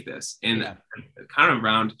want to take this? And kind of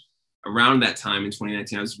around that time in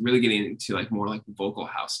 2019, I was really getting into like more like vocal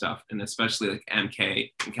house stuff, and especially like MK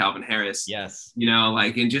and Calvin Harris. Yes. You know,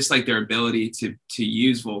 like, and just like their ability to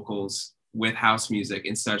use vocals with house music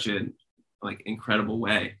in such a like incredible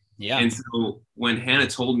way. Yeah. And so when Hannah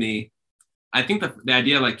told me, I think the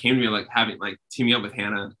idea like came to me like having like teaming up with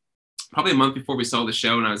Hannah probably a month before we saw the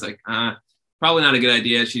show, and I was like, probably not a good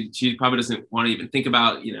idea. She probably doesn't want to even think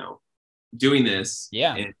about, you know, doing this.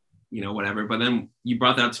 Yeah. And, you know, whatever. But then you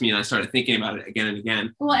brought that up to me, and I started thinking about it again and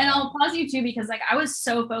again. Well, and I'll pause you too, because like I was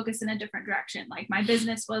so focused in a different direction. Like my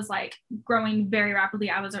business was like growing very rapidly.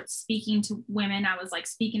 I was speaking to women. I was like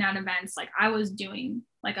speaking at events. Like I was doing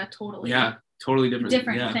like a totally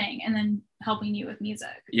different thing, and then helping you with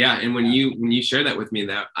music. Yeah. And when you shared that with me,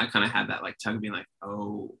 that I kind of had that like tug of being like,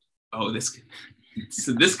 oh, this could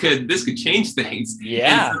change things.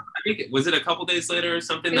 Yeah. So I think was it a couple days later or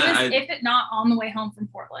something if it not on the way home from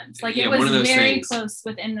Portland. Like it was very close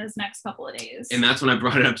within those next couple of days. And that's when I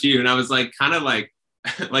brought it up to you, and I was like kind of like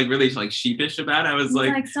really like sheepish about it. I was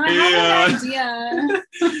like so I have an idea.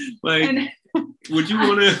 Like would you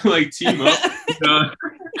want to like team up?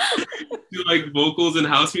 Do like vocals and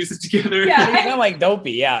house music together? Yeah, kind of like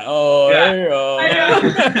dopey. Yeah. Oh, yeah. There you go. I know.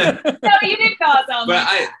 No, you didn't call it sound. But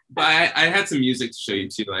I had some music to show you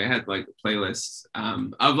too. I had like playlists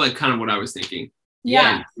of like kind of what I was thinking.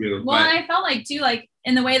 Yeah. Too, well, and I felt like too, like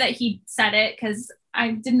in the way that he said it, because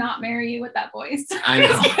I did not marry you with that voice. I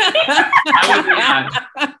know.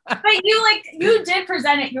 But you did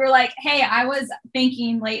present it. You were like, hey, I was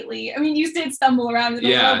thinking lately. I mean, you did stumble around it a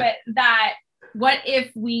little bit that what if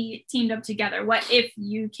we teamed up together? What if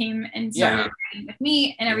you came and started writing with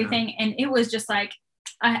me and everything? And it was just like,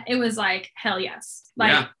 hell yes.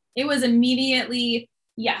 Like it was immediately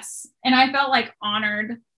yes. And I felt like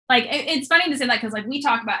honored. Like it's funny to say that because like we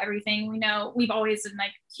talk about everything. We know we've always been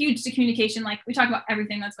like huge to communication. Like we talk about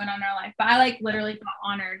everything that's going on in our life. But I like literally felt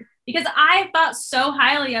honored because I thought so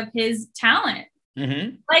highly of his talent.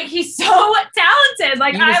 Mm-hmm. Like he's so talented.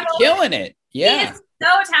 Like he was killing it. Yeah. He is so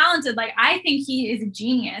talented. Like I think he is a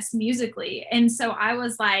genius musically. And so I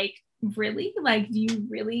was like, really? Like, do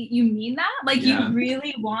you mean that? Like you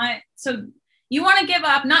really want, so you want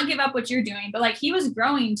to not give up what you're doing, but like he was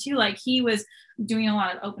growing too. Like he was doing a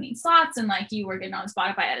lot of opening slots, and like you were getting on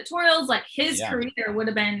Spotify editorials. Like his career would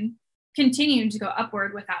have been continued to go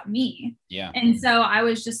upward without me. Yeah. And so I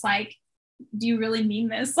was just like, do you really mean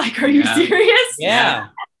this? Like, are you serious? Yeah.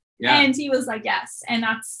 And he was like, yes. And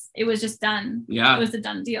it was just done. Yeah. It was a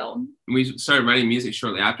done deal. We started writing music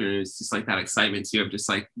shortly after, and it was just like that excitement too of just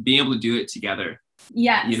like being able to do it together.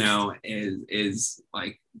 Yes. You know, is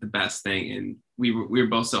like the best thing. And we were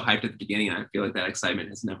both so hyped at the beginning, and I feel like that excitement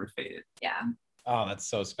has never faded. Yeah. Oh, that's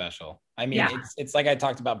so special. I mean, it's like I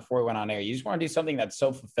talked about before we went on air. You just want to do something that's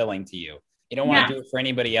so fulfilling to you. You don't want to do it for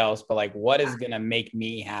anybody else, but like, what is going to make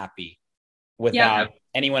me happy without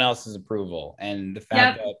anyone else's approval? And the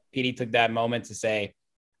fact that Petey took that moment to say,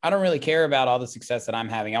 I don't really care about all the success that I'm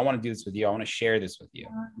having. I want to do this with you. I want to share this with you.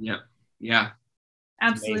 Yeah.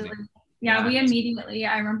 Absolutely. Yeah, we immediately,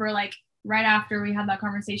 I remember like right after we had that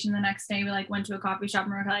conversation the next day, we like went to a coffee shop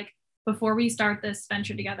and we were like, before we start this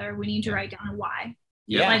venture together, we need to write down a why.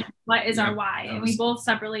 Yeah. Like, what is our why? And we both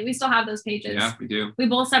separately, we still have those pages. Yeah, we do. We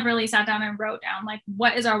both separately sat down and wrote down like,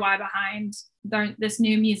 what is our why behind this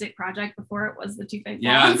new music project before it was the Two Fake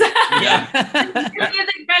Blondes. Music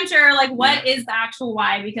venture, like what is the actual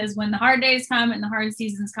why? Because when the hard days come and the hard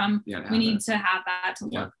seasons come, we need to have that to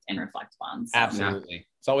look and reflect on. So. Absolutely.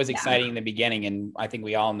 It's always exciting in the beginning. And I think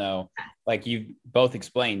we all know, like you both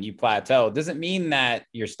explained, you plateau. It doesn't mean that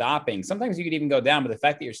you're stopping. Sometimes you could even go down, but the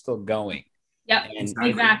fact that you're still going. Yep.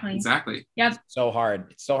 Exactly. Yep. So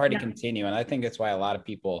hard. It's so hard to continue. And I think that's why a lot of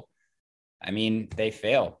people, I mean, they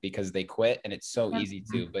fail because they quit, and it's so easy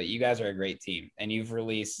to, but you guys are a great team and you've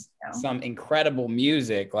released some incredible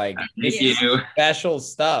music, like special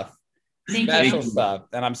stuff. Special stuff.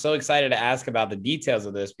 And I'm so excited to ask about the details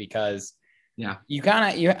of this because you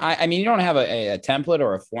kind of, I mean, you don't have a template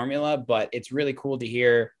or a formula, but it's really cool to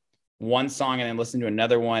hear one song and then listen to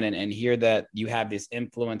another one and hear that you have this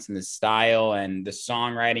influence and this style, and the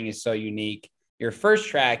songwriting is so unique. Your first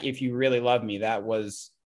track, If You Really Love Me, that was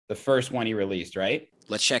the first one you released, right?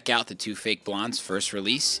 Let's check out the Two Fake Blondes' first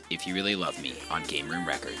release, If You Really Love Me, on Game Room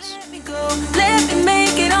Records. Let me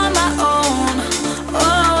make it on my own.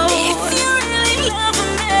 Oh, if you really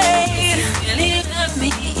love me,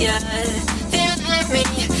 yeah, then love me.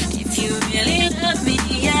 If you really love me,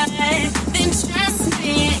 yeah, then trust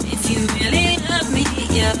me. If you really love me,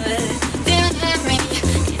 yeah, then love me.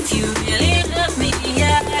 If you really love me,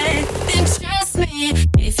 yeah, then trust me.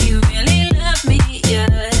 If you really love me,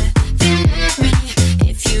 yeah, then love me.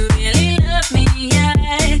 If you really love me,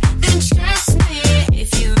 yeah, then trust me.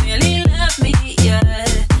 If you really love me, yeah,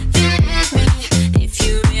 then love me. If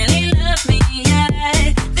you really love me, yeah,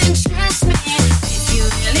 then trust me. If you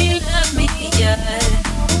really love me, yeah.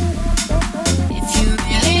 If you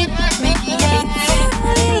really love me, yeah.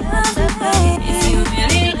 If you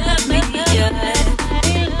really love me, yeah.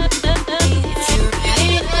 If you really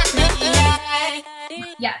love me, yeah.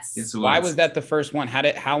 Yes. Why was that the first one?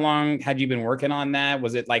 How long had you been working on that?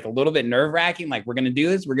 Was it like a little bit nerve-wracking? Like, we're going to do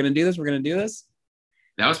this, we're going to do this, we're going to do this?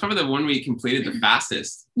 That was probably the one we completed the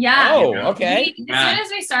fastest. Yeah. Oh, okay. As soon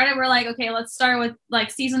as we started, we're like, okay, let's start with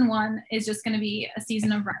like season 1 is just going to be a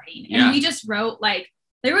season of writing. And we just wrote like,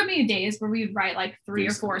 there would be days where we would write like 3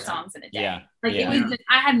 or 4 songs in a day. It was just,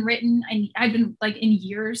 I hadn't written, and I'd been like in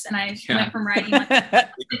years, and I went from writing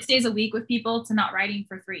like 6 days a week with people to not writing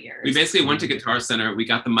for 3 years. We basically went to Guitar Center. We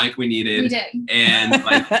got the mic we needed. We did. And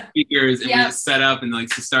like speakers, and we just set up and like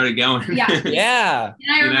just started going. Yeah.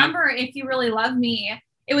 And I remember If You Really Love Me,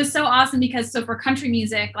 it was so awesome because for country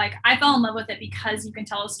music, like I fell in love with it because you can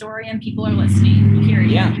tell a story and people are listening,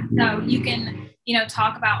 period. Yeah. So you can,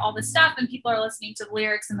 talk about all this stuff and people are listening to the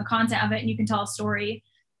lyrics and the content of it and you can tell a story.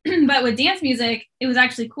 But with dance music, it was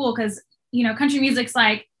actually cool because, country music's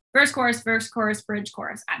like verse, chorus, bridge, chorus.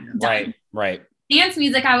 Right. Dance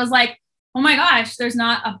music, I was like, oh my gosh, there's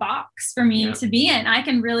not a box for me to be in. I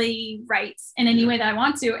can really write in any way that I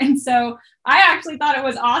want to. And so I actually thought it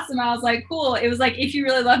was awesome. I was like, cool. It was like, If You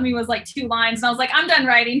Really Love Me was like 2 lines. And I was like, I'm done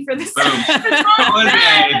writing for this. I was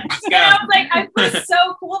like, it was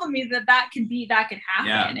so cool to me that could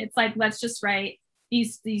happen. It's like, let's just write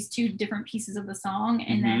these 2 different pieces of the song.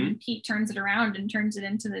 And then Pete turns it around and turns it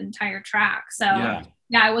into the entire track. So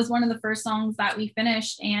it was one of the first songs that we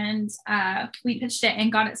finished, and we pitched it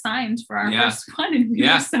and got it signed for our first one. And we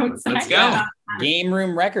were so excited. Let's go. Game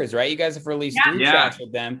Room Records, right? You guys have released 3 tracks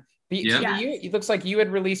with them. It looks like you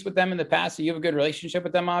had released with them in the past, so you have a good relationship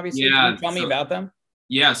with them, obviously. Can you tell me about them?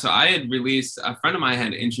 Yeah, so I had released, a friend of mine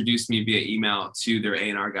had introduced me via email to their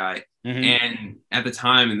A&R guy. And at the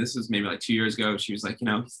time, and this was maybe like 2 years ago, she was like,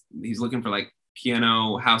 he's looking for like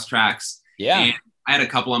piano house tracks. Yeah. And I had a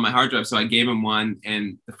couple on my hard drive, so I gave him one,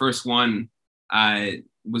 and the first one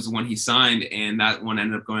was the one he signed, and that one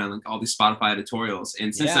ended up going on like all these Spotify editorials.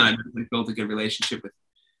 And since then, I've built a good relationship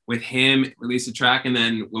with him, released a track, and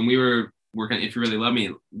then when we were working on If You Really Love Me,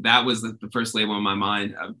 that was the first label in my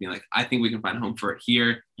mind of being like, I think we can find a home for it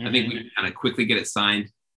here. I think we can kind of quickly get it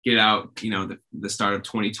signed, get it out, the start of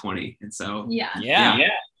 2020. And so it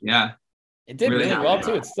did really well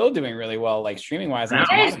too. It's still doing really well, like streaming wise.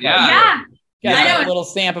 Yeah. A little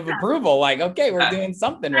stamp of approval, like, okay, we're doing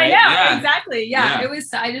something right. I know, exactly. Yeah, it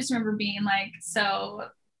was. I just remember being like so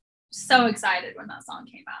excited when that song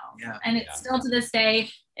came out. And it still to this day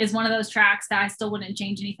is one of those tracks that I still wouldn't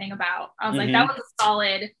change anything about. I was like, that was a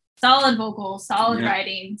solid solid vocals, solid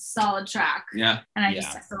writing, solid track. Yeah. And I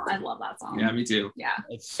love that song. Yeah, me too. Yeah.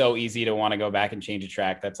 It's so easy to want to go back and change a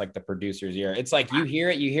track. That's like the producer's ear. It's like you hear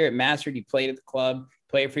it mastered, you play it at the club,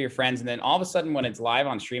 play it for your friends, and then all of a sudden when it's live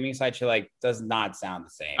on streaming sites, you're like, does not sound the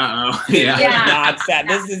same. Yeah. Not sad.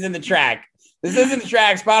 This isn't the track. This isn't the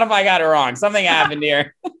track. Spotify got it wrong. Something happened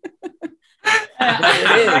here.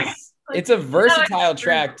 It is. It's a versatile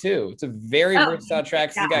track too. It's a very versatile track.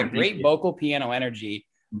 It's got great vocal piano energy,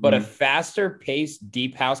 but a faster paced,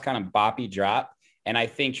 deep house kind of boppy drop. And I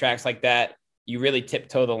think tracks like that, you really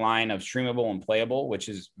tiptoe the line of streamable and playable, which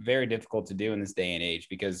is very difficult to do in this day and age,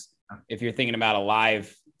 because if you're thinking about a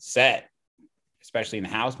live set, especially in the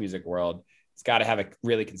house music world, it's got to have a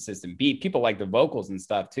really consistent beat. People like the vocals and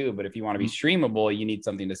stuff too, but if you want to be streamable, you need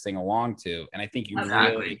something to sing along to. And I think you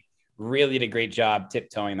really did a great job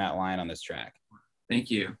tiptoeing that line on this track. Thank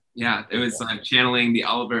you. Yeah, it was like channeling the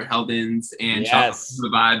Oliver Heldens and the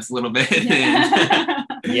vibes a little bit.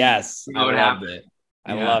 Yes, I loved it.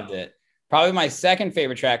 I loved it. Probably my second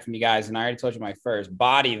favorite track from you guys, and I already told you my first.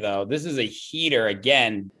 Body, though. This is a heater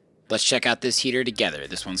again. Let's check out this heater together.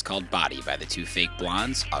 This one's called Body by the Two Fake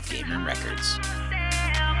Blondes off Game Room Records. My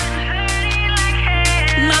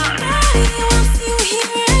body wants you here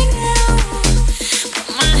right now, but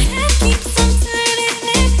my head keeps on turning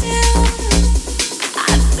it down.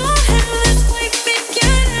 I don't have this quite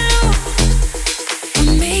figured out.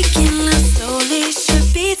 I'm making love slowly, your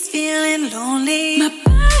beats feeling lonely. My body,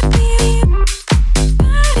 my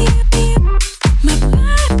body, my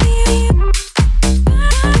body,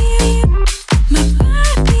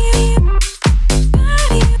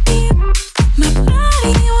 my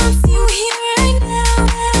body wants you here right now.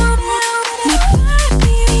 My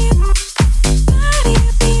body, my body,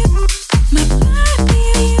 my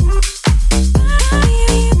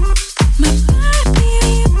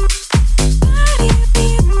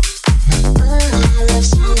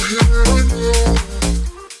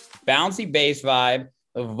Bouncy bass vibe,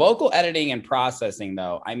 the vocal editing and processing,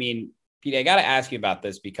 though. I mean, Pete, I got to ask you about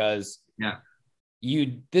this because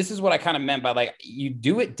this is what I kind of meant by like, you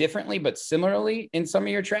do it differently, but similarly in some of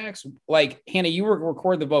your tracks. Like Hannah, you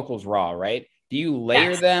record the vocals raw, right? Do you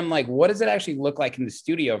layer them? Like, what does it actually look like in the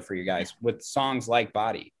studio for you guys with songs like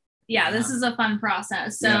Body? Yeah, this is a fun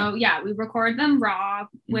process. So we record them raw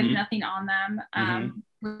with nothing on them,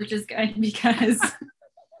 which is good because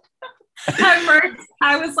at first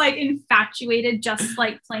I was like infatuated just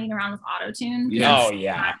like playing around with autotune. Oh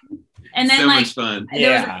yeah. And then so like much fun.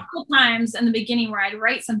 There was a couple times in the beginning where I'd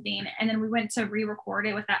write something and then we went to re-record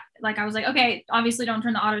it with that. Like I was like, okay, obviously don't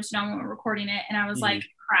turn the auto-tune on when we're recording it. And I was like,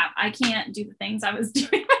 crap, I can't do the things I was doing.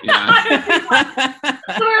 So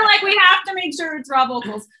we're like, we have to make sure it's raw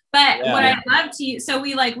vocals. But what I love so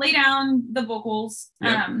we like lay down the vocals,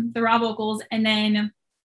 the raw vocals, and then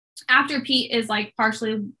after Pete is like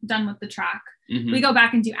partially done with the track, we go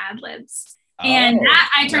back and do ad-libs. And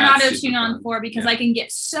that I turn auto-tune on for because I can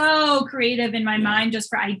get so creative in my mind just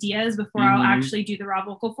for ideas before I'll actually do the raw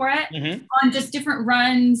vocal for it on just different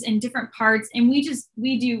runs and different parts. And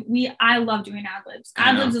I love doing ad-libs.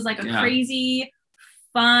 Ad-libs is like a crazy,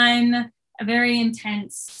 fun, a very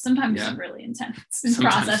intense, sometimes really intense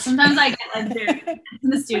process. Sometimes I get like very in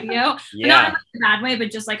the studio, but not in a bad way,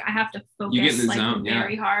 but just like I have to focus like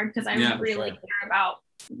very hard because I really care about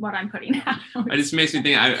what I'm putting out. It just makes me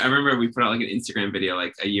think. I remember we put out like an Instagram video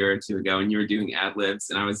like a year or two ago, and you were doing ad libs,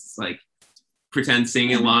 and I was just like pretend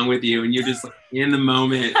singing along with you, and you're just like in the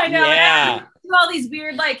moment. I know. Yeah. Do all these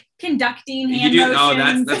weird like conducting hand motions. Oh,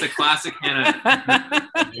 that's a classic Hannah.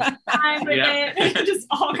 Just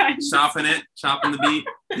all kinds. Chopping the beat.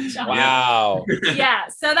 Wow. Yeah.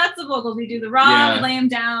 So that's the vocals. We do the raw, we lay them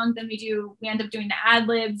down, then we end up doing the ad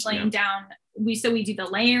libs, laying down. We do the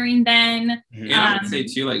layering then. And I would say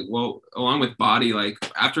too, like, well, along with Body, like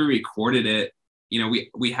after we recorded it, you know,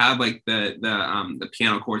 we had like the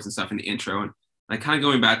piano chords and stuff in the intro, and like kind of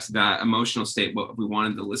going back to that emotional state, what we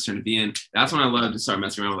wanted the listener to be in. That's when I love to start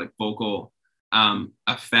messing around with like vocal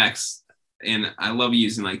effects, and I love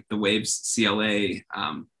using like the Waves CLA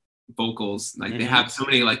vocals. Like they have so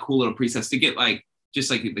many like cool little presets to get like just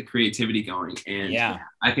like the creativity going. And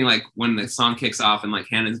I think like when the song kicks off and like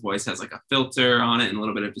Hannah's voice has like a filter on it and a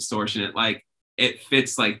little bit of distortion, it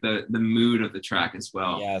fits like the mood of the track as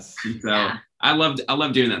well. Yes. And so I love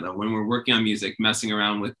doing that though. When we're working on music, messing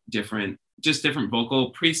around with different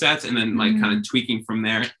vocal presets and then like kind of tweaking from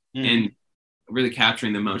there and really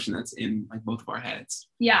capturing the emotion that's in like both of our heads.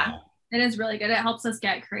 Yeah, it is really good. It helps us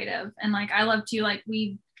get creative. And like, I love to like,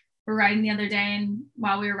 we were riding the other day, and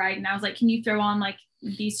while we were riding, I was like, can you throw on like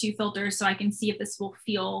these two filters so I can see if this will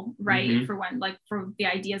feel right for when, like for the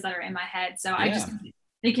ideas that are in my head. So I just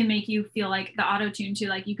they can make you feel like the auto tune too.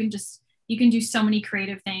 Like you can do so many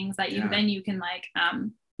creative things that you can like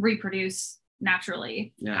reproduce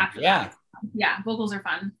naturally. After that. Yeah, vocals are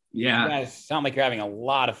fun. Yeah, you guys sound like you're having a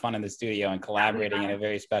lot of fun in the studio and collaborating in a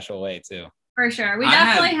very special way too. For sure, we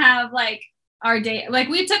definitely have like our day. Like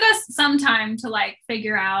we took us some time to like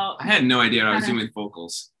figure out. I had no idea what I was doing with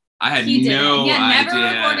vocals. I had no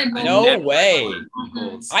idea. No way.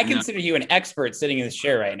 I consider you an expert sitting in this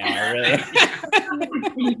chair right now. Really.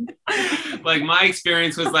 Like my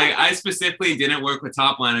experience was like, I specifically didn't work with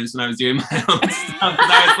top liners when I was doing my own stuff.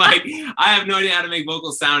 I was like, I have no idea how to make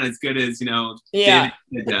vocals sound as good as,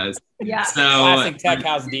 it does. Yeah. So classic tech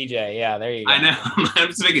house DJ. Yeah, there you go. I know. I'm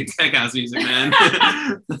just making tech house music, man.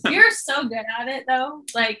 You're so good at it though.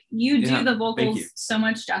 Like you do the vocals so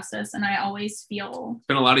much justice, and I always feel it's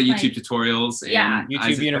been a lot of YouTube tutorials. And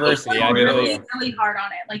YouTube University. I'm really hard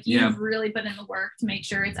on it. Like you've really put in the work to make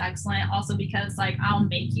sure it's excellent. Also because like I'll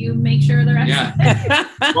make you make sure they're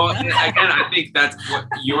excellent. Well, again, I think that's what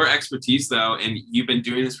your expertise though, and you've been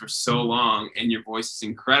doing this for so long, and your voice is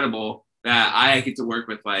incredible. That I get to work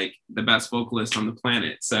with like the best vocalist on the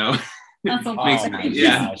planet. So that's a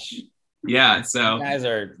yeah. So you guys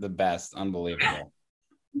are the best. Unbelievable.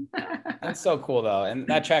 That's so cool though. And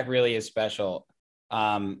that track really is special.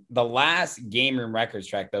 The last Game Room Records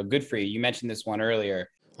track though, Good For You. You mentioned this one earlier.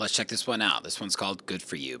 Let's check this one out. This one's called Good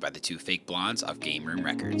For You by the two fake blondes of Game Room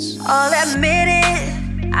Records. I'll admit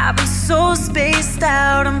it, I've been so spaced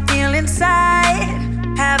out, I'm feeling sad.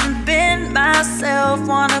 Haven't been myself,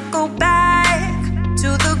 wanna go back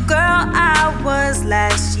to the girl I was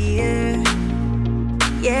last year.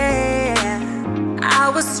 Yeah, I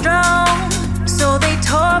was strong, so they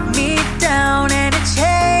tore me down, and it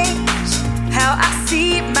changed how I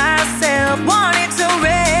see myself. Wanted to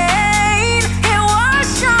rain and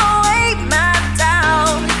wash away my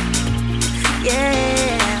doubt.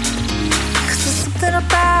 Yeah, 'cause there's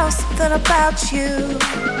something about you.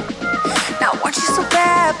 Now want you so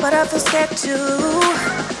bad, but I feel scared too.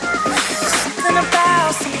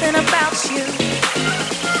 Something about you.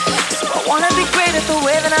 So I wanna be great at the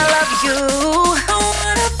way that I love you. I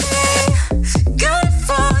wanna be good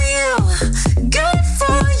for you, good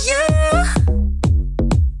for you.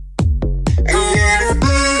 I wanna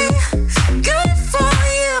be good for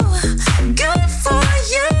you, good for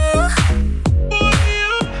you.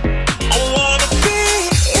 I wanna be,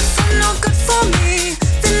 if I'm not good for me,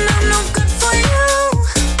 then I'm not good for you.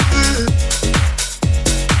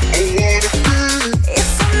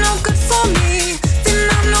 If I'm not good for me, then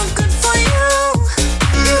I'm not good for you.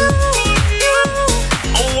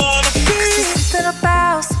 I wanna be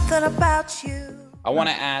something about you. I want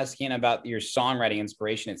to ask Hannah about your songwriting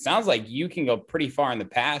inspiration. It sounds like you can go pretty far in the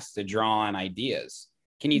past to draw on ideas.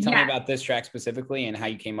 Can you tell me about this track specifically and how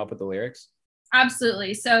you came up with the lyrics?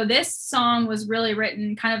 Absolutely. So this song was really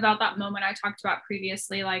written kind of about that moment I talked about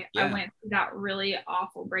previously. Like I went through that really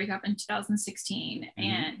awful breakup in 2016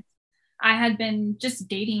 and I had been just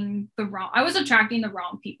dating I was attracting the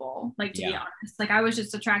wrong people, like to be honest. Like I was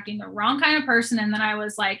just attracting the wrong kind of person. And then I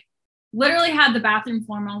was like, literally had the bathroom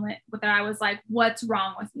floor moment that I was like, what's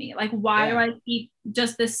wrong with me? Like, why do I keep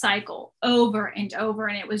just this cycle over and over?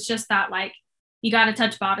 And it was just that like, you got to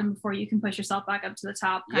touch bottom before you can push yourself back up to the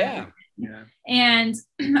top. Yeah. And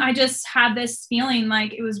I just had this feeling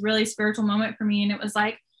like it was really spiritual moment for me. And it was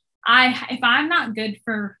like, if I'm not good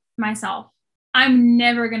for myself, I'm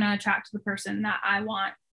never going to attract the person that I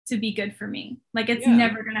want to be good for me. Like it's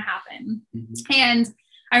never going to happen. And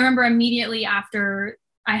I remember immediately after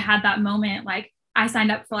I had that moment, like I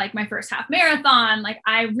signed up for like my first half marathon. Like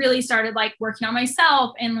I really started like working on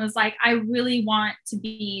myself and was like, I want to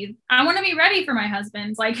be ready for my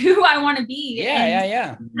husband, like who I want to be.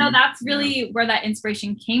 Yeah. So that's really where that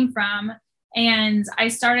inspiration came from. And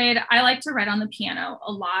I like to write on the piano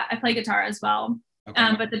a lot. I play guitar as well.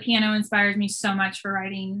 Okay. But the piano inspires me so much for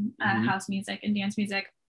writing house music and dance music.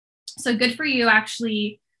 So Good For You,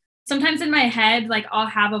 actually, sometimes in my head, like I'll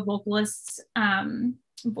have a vocalist's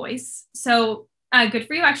voice. So Good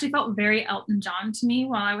For You actually felt very Elton John to me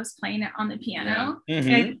while I was playing it on the piano.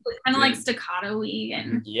 It was kind of like staccato-y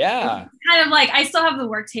and kind of like, I still have the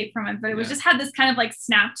work tape from it, but it was just had this kind of like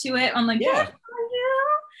snap to it on like, Good For You.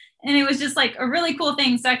 And it was just like a really cool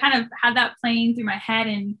thing. So I kind of had that playing through my head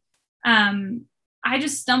and I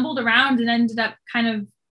just stumbled around and ended up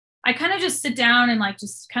I kind of just sit down and like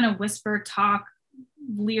just kind of whisper, talk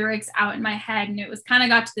lyrics out in my head. And it was kind of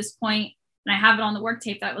got to this point, and I have it on the work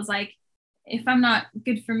tape that was like, if I'm not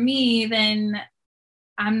good for me, then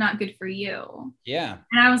I'm not good for you. Yeah.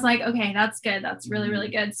 And I was like, okay, that's good. That's really, really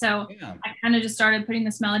good. So I kind of just started putting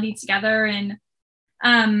this melody together and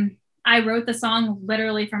I wrote the song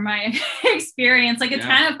literally from my experience. Like it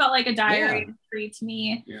kind of felt like a diary entry to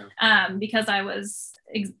me, because I was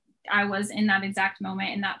in that exact moment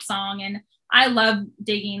in that song, and I love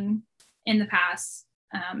digging in the past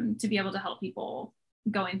to be able to help people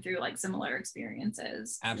going through like similar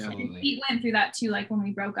experiences. Absolutely. He went through that too, like when we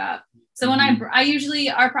broke up. So when I usually,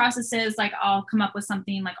 our process is like I'll come up with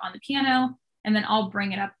something like on the piano, and then I'll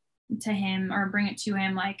bring it up to him or bring it to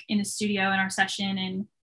him like in the studio in our session and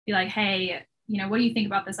be like, hey, what do you think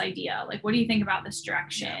about this idea? Like, what do you think about this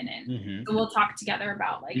direction? And so we'll talk together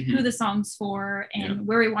about like who the song's for and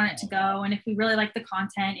where we want it to go. And if we really like the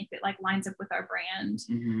content, if it like lines up with our brand,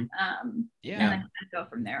 and then go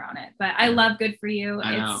from there on it. But I love Good For You.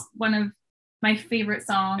 It's one of my favorite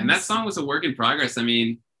songs. And that song was a work in progress. I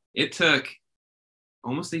mean, it took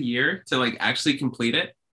almost a year to like actually complete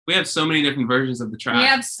it. We have so many different versions of the track. We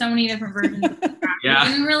have so many different versions of the track. We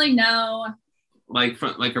didn't really know. Like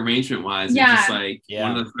arrangement wise, it's just like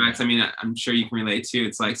one of the tracks. I mean, I'm sure you can relate to.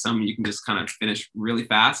 It's like some you can just kind of finish really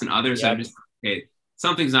fast, and others are just okay,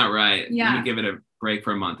 something's not right. Let me give it a break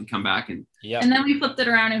for a month and come back and and then we flipped it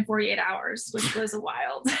around in 48 hours, which was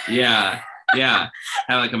wild. Had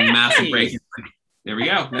like a massive break. Like, there we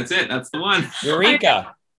go. That's it. That's the one.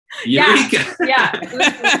 Eureka.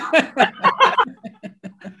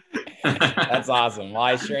 That's awesome. Well,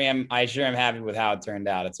 I sure am happy with how it turned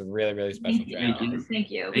out. It's a really, really special track. Thank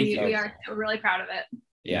you. We are really proud of it.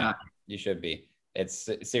 Yeah, you should be. It's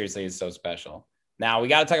seriously, it's so special. Now we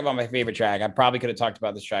got to talk about my favorite track. I probably could have talked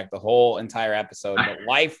about this track the whole entire episode, but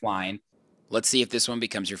Lifeline. Let's see if this one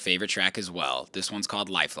becomes your favorite track as well. This one's called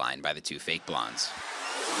Lifeline by the Two Fake Blondes.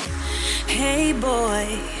 Hey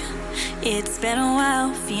boy, it's been a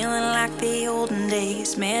while, feeling like the olden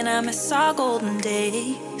days. Man, I miss our golden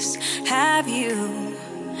days. Have you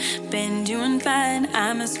been doing fine?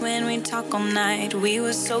 I miss when we talk all night. We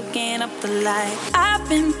were soaking up the light. I've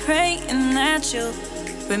been praying that you'll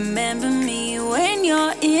remember me when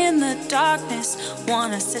you're in the darkness.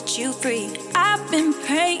 Wanna set you free. I've been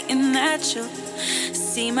praying that you'll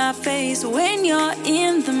see my face when you're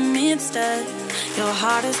in the midst of your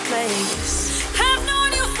hardest place. I've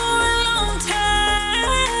known you for a long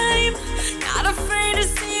time, not afraid to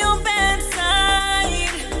see your bad side.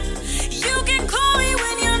 You can call me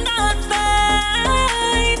when you're not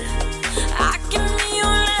fine. I can be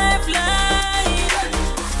your lifeline.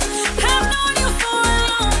 I've known you for a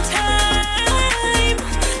long time,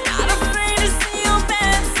 not afraid to see your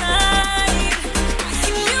bad side.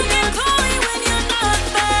 You can call me when you're not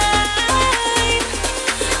fine.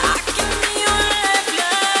 I can be your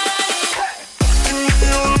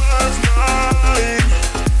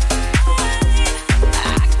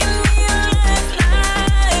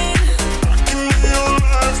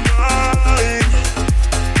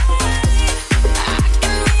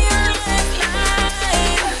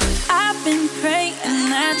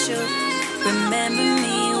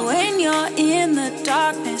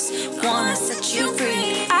wanna set you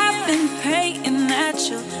free. I've been praying that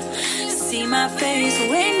you'll see my face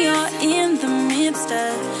when you're in the midst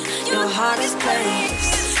of your hardest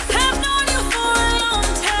place. I've known you for a long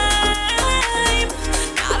time,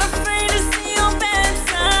 not afraid to see your bad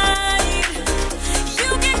side.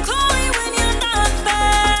 You can call me when you're not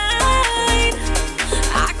fine.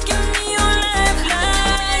 I can be your lifeline.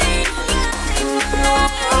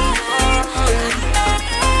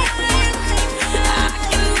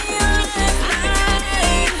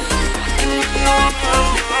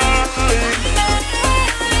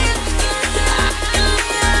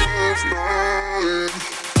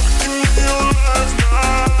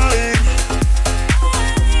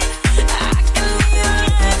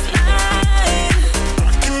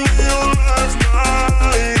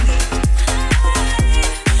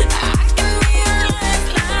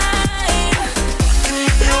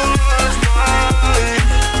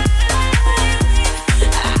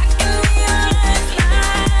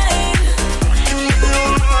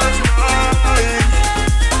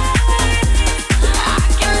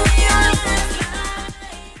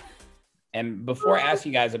 And before I ask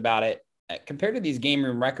you guys about it, compared to these Game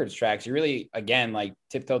Room Records tracks, you really, again, like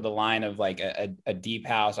tiptoed the line of like a deep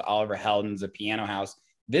house, Oliver Heldens, a piano house.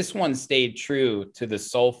 This one stayed true to the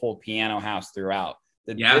soulful piano house throughout.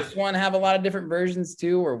 Did this one have a lot of different versions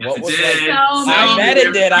too? Or what was it? I bet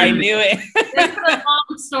it did. I knew it. This is a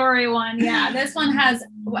long story one. Yeah. This one has,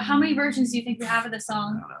 how many versions do you think we have of the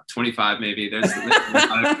song? I don't know, 25 maybe. There's a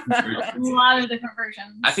lot of different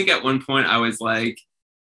versions. I think at one point I was like,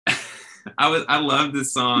 I love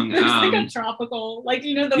this song. It's like a tropical, like,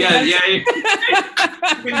 you know, the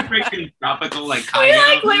freaking tropical, like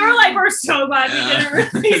we were like, we're so glad we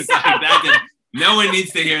didn't release that. No one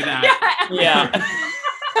needs to hear that. Yeah.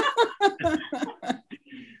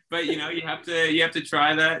 But you have to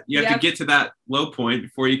try that. You have to get to that low point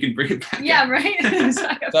before you can bring it back. Yeah, right.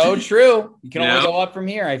 So true. You can only go up from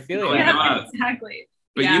here. I feel you. Yeah, exactly.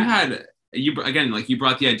 But you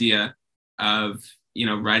brought the idea of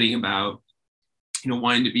writing about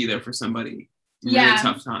wanting to be there for somebody in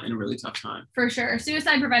a really tough time. For sure.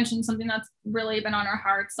 Suicide prevention is something that's really been on our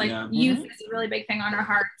hearts. Like youth is a really big thing on our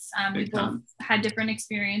hearts. We both had different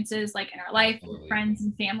experiences like in our life, with friends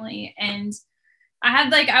and family. And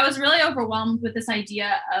I was really overwhelmed with this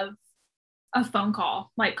idea of a phone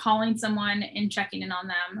call, like calling someone and checking in on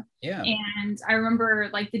them. Yeah. And I remember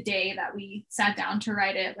like the day that we sat down to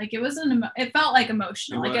write it, like it felt like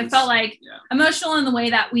emotional. It felt like emotional in the way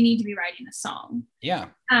that we need to be writing a song. Yeah.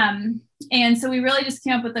 And so we really just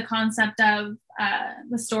came up with the concept of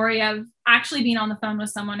the story of actually being on the phone with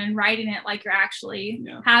someone and writing it like you're actually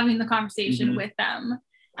having the conversation with them.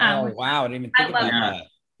 Oh, wow. I didn't even think about that.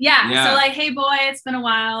 Yeah. So like, hey boy, it's been a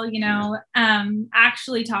while,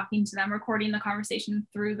 actually talking to them, recording the conversation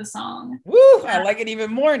through the song. Woo! I like it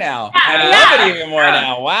even more now. I love it even more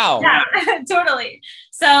now. Wow. Yeah, totally.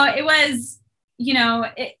 So it was,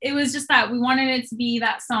 it was just that we wanted it to be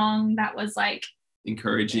that song that was like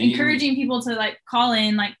encouraging people to like call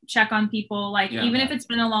in, like check on people, like even if it's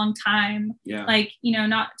been a long time, like,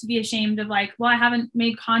 not to be ashamed of like, well, I haven't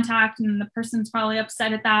made contact and the person's probably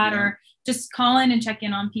upset at that, or just call in and check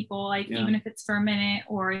in on people, like even if it's for a minute,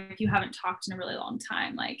 or if you haven't talked in a really long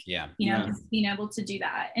time, like, just being able to do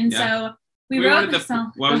that. And so we wrote the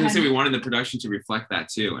song. Well, I was gonna say we wanted the production to reflect that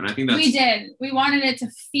too. And I think we did. We wanted it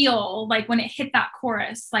to feel like when it hit that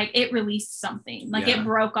chorus, like it released something, like it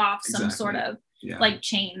broke off some sort of like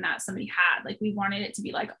chain that somebody had. Like we wanted it to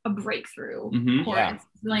be like a breakthrough chorus.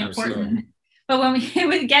 It's really important. But when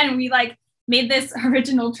we like made this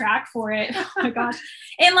original track for it. Oh my gosh.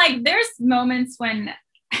 And like there's moments when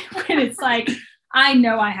it's like, I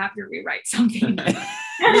know I have to rewrite something. Like,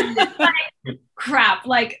 crap.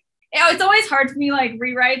 Like it's always hard for me, like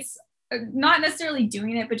rewrites, not necessarily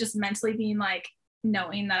doing it, but just mentally being like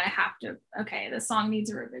knowing that I have to, okay, this song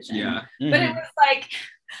needs a revision. Yeah. But it was like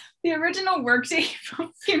the original workday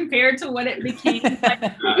compared to what it became. Like,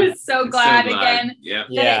 I was so glad again that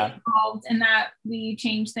it evolved and that we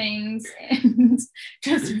changed things and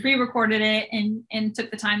just re-recorded it and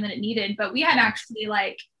took the time that it needed. But we had actually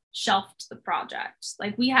like shelved the project.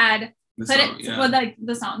 Like we had the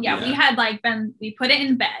song. We had like we put it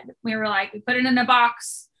in bed. We were like, we put it in a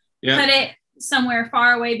box, put it somewhere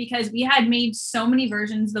far away because we had made so many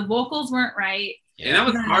versions. The vocals weren't right. And that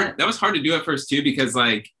was hard. That was hard to do at first too, because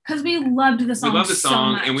we loved the song. We loved the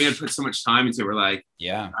song, so and we had put so much time into it. We're like,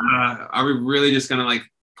 are we really just gonna like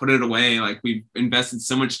put it away? Like we've invested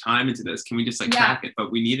so much time into this. Can we just like track it?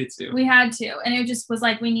 But we needed to. We had to, and it just was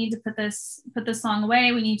like we need to put this song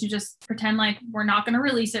away. We need to just pretend like we're not gonna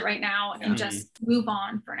release it right now and just move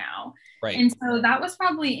on for now. Right. And so that was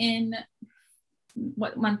probably in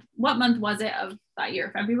what month was it of that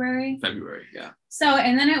year? February, yeah. So,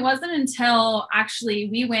 and then it wasn't until actually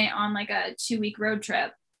we went on like a 2-week road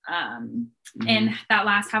trip. And that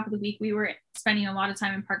last half of the week, we were spending a lot of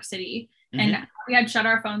time in Park City and we had shut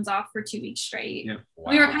our phones off for 2 weeks straight. Yeah.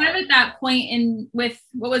 Wow. We were kind of at that point with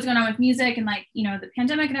what was going on with music and like, the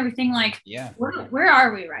pandemic and everything, like, where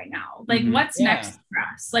are we right now? Like, what's next for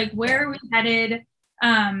us? Like, where are we headed?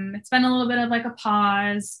 It's been a little bit of like a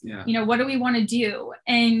pause. What do we want to do?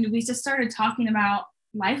 And we just started talking about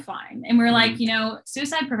Lifeline, and we're like,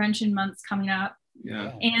 suicide prevention month's coming up.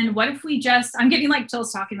 Yeah. And what if we I'm getting like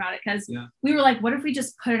chills talking about it, because we were like, what if we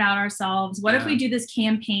just put it out ourselves? What if we do this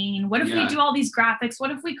campaign? What if we do all these graphics?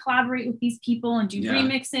 What if we collaborate with these people and do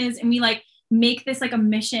remixes, and we like make this like a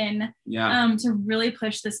mission to really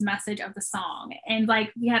push this message of the song? And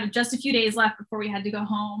like we had just a few days left before we had to go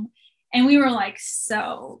home, and we were like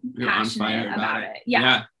so passionate about it.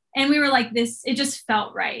 Yeah. And we were like, it just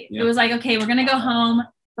felt right. It was like, okay, we're going to go home.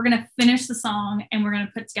 We're going to finish the song and we're going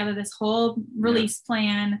to put together this whole release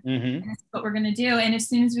plan. And that's what we're going to do. And as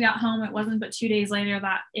soon as we got home, it wasn't but 2 days later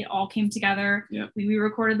that it all came together. We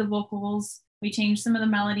re-recorded the vocals. We changed some of the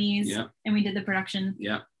melodies and we did the production.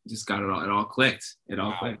 Just got it all clicked. It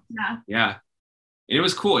all clicked. Yeah. And it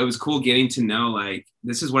was cool. It was cool getting to know like,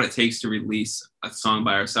 this is what it takes to release a song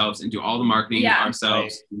by ourselves and do all the marketing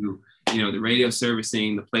ourselves. The radio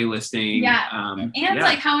servicing, the playlisting.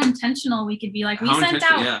 Like how intentional we could be. Like we sent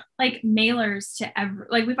out like mailers to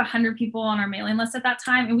we have 100 people on our mailing list at that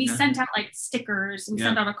time. And we sent out like stickers. We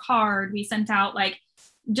sent out a card. We sent out like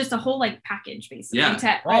just a whole like package basically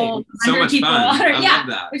to all 100 people. I love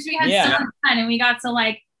that. Which we had so much fun. And we got to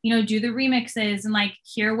like do the remixes and like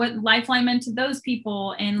hear what Lifeline meant to those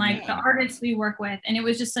people and like the artists we work with. And it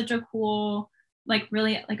was just such a cool, like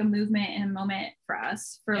really like a movement and a moment for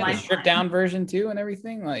us for Lifeline. The stripped down version too and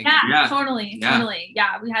everything. Like totally.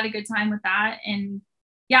 Yeah, we had a good time with that. And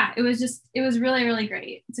it was really, really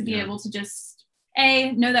great to be able to just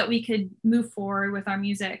know that we could move forward with our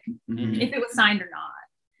music if it was signed or not.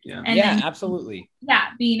 Yeah. And then, absolutely. Yeah.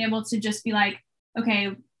 Being able to just be like,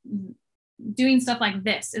 okay, doing stuff like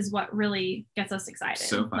this is what really gets us excited.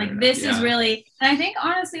 So like this is really, and I think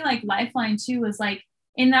honestly, like Lifeline too was like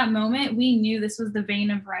in that moment, we knew this was the vein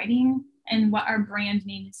of writing and what our brand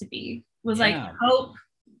needed to be was like hope,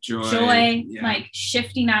 joy, like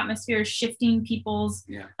shifting atmospheres, shifting people's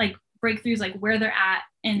like breakthroughs, like where they're at.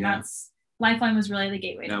 And that's Lifeline was really the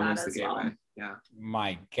gateway to that as well. Yeah.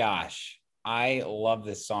 My gosh. I love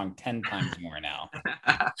this song 10 times more now.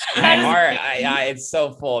 My heart, it's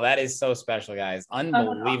so full. That is so special, guys.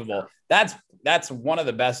 Unbelievable. That's one of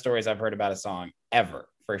the best stories I've heard about a song ever,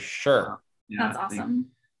 for sure. That's awesome.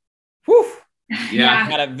 Whew. Yeah. I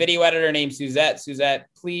got a video editor named Suzette. Suzette,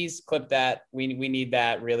 please clip that. We need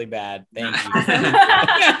that really bad. Thank you.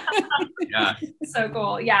 So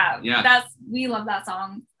cool. Yeah. We love that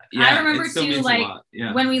song. I remember too, like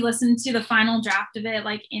when we listened to the final draft of it,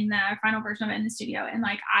 like in the final version of it in the studio, and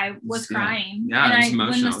like I was crying. And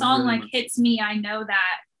when the song like hits me, I know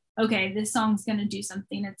that okay, this song's gonna do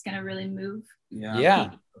something. It's gonna really move. Yeah.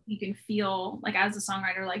 You can feel like as a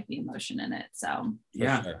songwriter, like the emotion in it. So we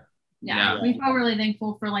felt really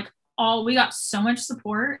thankful for like we got so much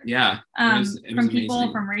support. It was from people,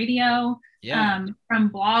 amazing. From radio. From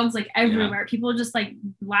blogs, like everywhere, people just like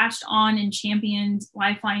latched on and championed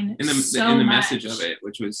Lifeline in the message of it,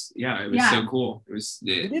 which was it was so cool. It was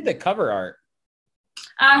who did the cover art?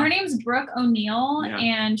 Her name's Brooke O'Neill,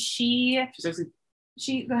 and she's go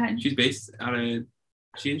ahead. She's based out of in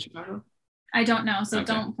Chicago. I don't know, so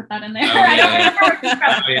don't put that in there. I don't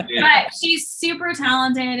remember. But she's super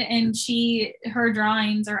talented, and her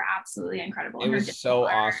drawings are absolutely incredible. It was so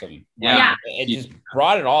awesome. It just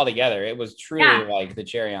brought it all together. It was truly like the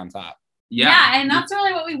cherry on top. Yeah, and that's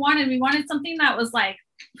really what we wanted. We wanted something that was like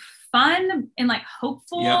fun and like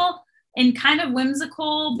hopeful and kind of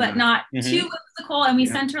whimsical, but not too whimsical. And we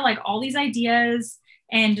sent her like all these ideas.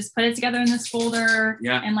 And just put it together in this folder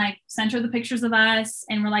and like sent her the pictures of us.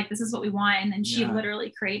 And we're like, this is what we want. And then she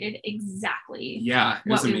literally created exactly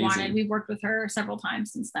what we wanted. We've worked with her several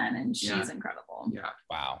times since then, and she's incredible. Yeah.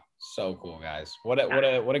 Wow. So cool, guys. What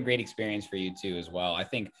a great experience for you too, as well. I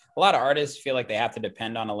think a lot of artists feel like they have to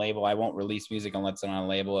depend on a label. I won't release music unless it's on a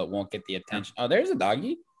label. It won't get the attention. Oh, there's a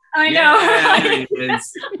doggy. I know.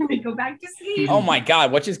 We go back to sleep. Oh my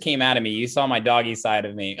God, what just came out of me? You saw my doggy side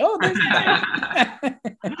of me. Oh, there's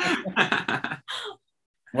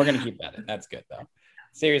we're gonna keep that in. That's good though.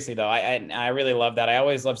 Seriously though, I really love that. I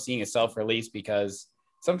always love seeing a self-release because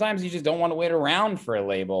sometimes you just don't want to wait around for a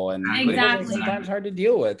label, and it's sometimes hard to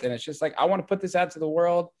deal with. And it's just like, I want to put this out to the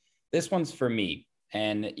world. This one's for me.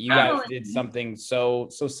 And you guys did something so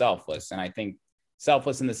selfless. And I think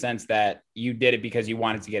selfless in the sense that you did it because you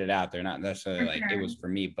wanted to get it out there, not necessarily like it was for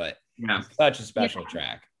me, but such a special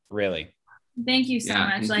track, really. Thank you so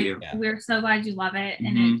much. Like we're so glad you love it.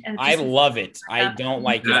 And I love it. I don't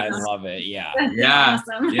like it. I love it. Yeah.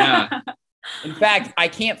 Awesome. In fact,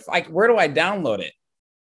 where do I download it?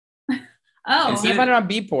 Oh, you find it on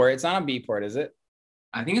Beatport. It's not on Beatport, is it?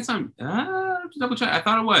 I think it's on double check. I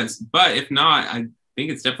thought it was, but if not, I think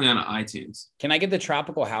it's definitely on iTunes. Can I get the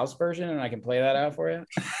Tropical House version and I can play that out for you?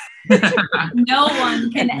 No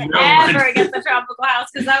one can ever get the Tropical House,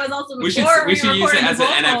 because that was also before we should use it as an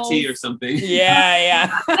NFT or something. Yeah.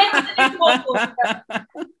 The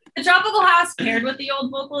Tropical House paired with the old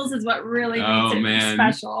vocals is what really makes it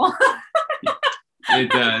special.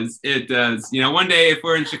 It does. You know, one day if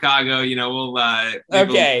we're in Chicago, you know, we'll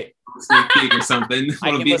sneak peek or something.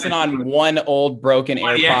 I can listen on one old broken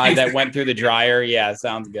AirPod that went through the dryer. Yeah,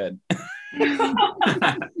 sounds good.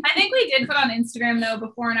 I think we did put on Instagram though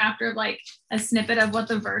before and after of like a snippet of what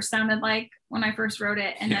the verse sounded like when I first wrote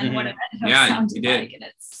it, and then what it sounded like, and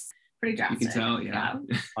it's pretty drastic. You can tell, yeah.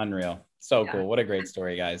 Unreal. So cool. What a great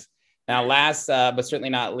story, guys. Now, last but certainly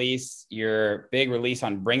not least, your big release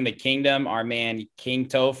on Bring the Kingdom, our man King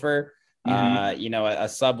Topher. You know, a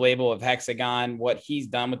sub label of Hexagon. What he's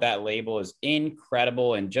done with that label is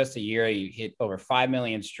incredible. In just a year, you hit over 5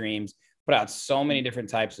 million streams, put out so many different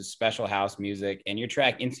types of special house music, and your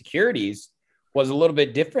track Insecurities was a little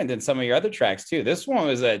bit different than some of your other tracks too. This one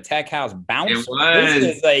was a tech house bouncer. It was.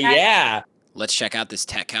 This is Let's check out this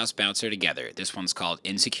tech house bouncer together. This one's called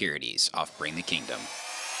Insecurities off Bring the Kingdom.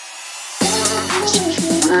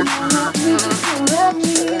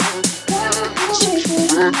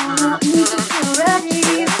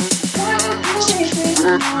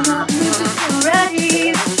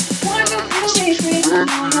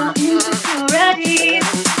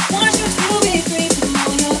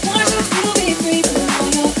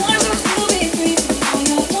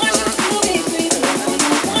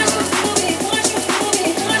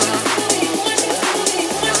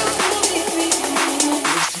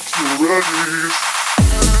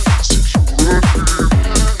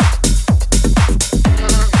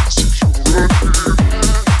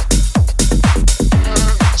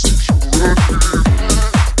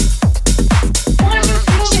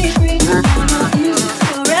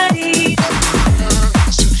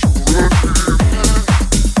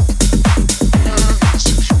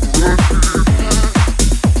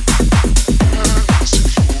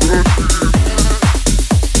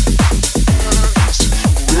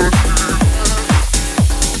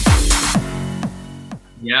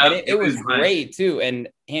 It was great too. And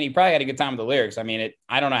Hanny probably had a good time with the lyrics. I mean,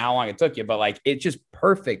 I don't know how long it took you, but like, it's just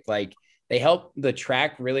perfect. Like they help the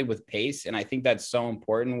track really with pace. And I think that's so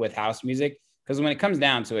important with house music, because when it comes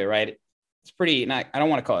down to it, right, it's pretty, I don't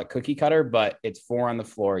want to call it cookie cutter, but it's 4 on the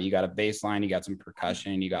floor. You got a bass line, you got some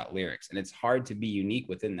percussion, you got lyrics, and it's hard to be unique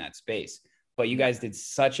within that space. But you guys did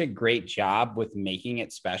such a great job with making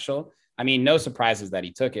it special. I mean, no surprises that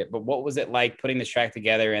he took it, but what was it like putting this track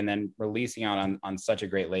together and then releasing out on such a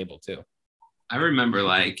great label too? I remember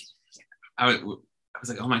like, I was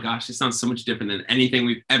like, oh my gosh, this sounds so much different than anything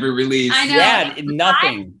we've ever released. I know. Yeah,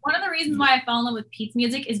 nothing. One of the reasons why I fell in love with Pete's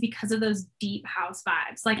music is because of those deep house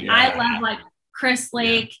vibes. Like I love like Chris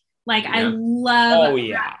Lake. Like I love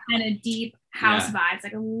that kind of deep house vibes.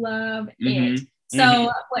 Like I love it.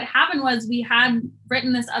 So what happened was we had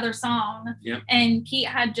written this other song and Pete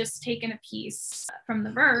had just taken a piece from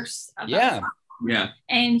the verse of that song,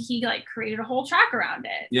 and he like created a whole track around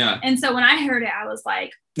it. And so when I heard it, I was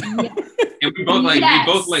like, yes. And we both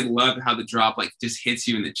like love how the drop like just hits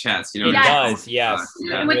you in the chest, you know? It does, yes.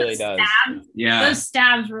 And it with really the does. Stabs, those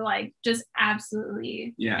stabs were like just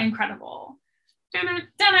absolutely incredible.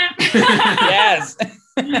 Yes.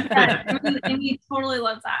 And we totally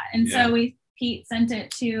love that. And so Pete sent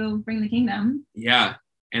it to Bring the Kingdom. Yeah.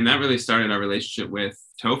 And that really started our relationship with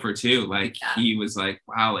Topher too. Like he was like,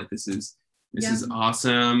 wow, like this is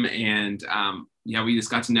awesome. And we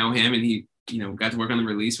just got to know him, and he, got to work on the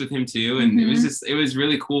release with him too. And it was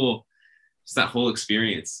really cool. Just that whole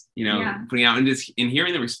experience, putting out and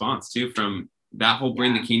hearing the response too from that whole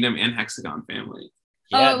Bring the Kingdom and Hexagon family.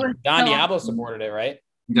 Yeah. Don Diablo supported it, right?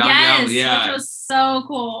 Diablo, which was so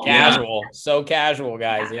cool. So casual,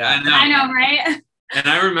 guys. Yeah, I know, right? And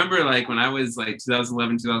I remember like when I was like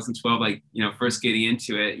 2011, 2012, like, first getting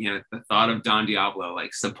into it, the thought of Don Diablo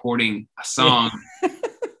like supporting a song,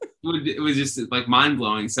 it was just like mind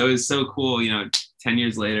blowing. So it was so cool, 10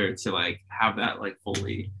 years later to like have that like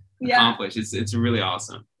fully accomplished. It's really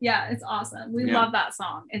awesome. Yeah, it's awesome. We love that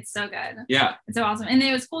song. It's so good. Yeah. It's so awesome. And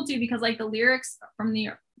it was cool too, because like the lyrics from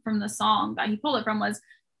the song that he pulled it from was,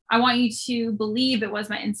 I want you to believe it was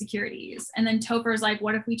my insecurities. And then Topher's like,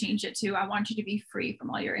 what if we change it to, I want you to be free from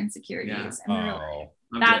all your insecurities. And we were like,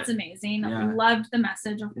 that's amazing. Yeah. We loved the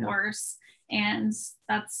message, of course. And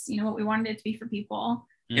that's, what we wanted it to be for people.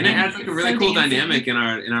 And it adds like a really cool dynamic in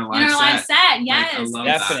our live set. Yes. Like,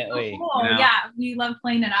 definitely. So cool. Yeah. We love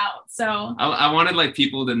playing it out. So I wanted like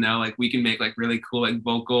people to know, like, we can make like really cool, like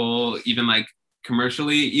vocal, even like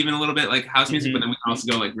commercially, even a little bit like house music, but then we can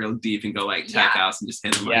also go like real deep and go like tech house and just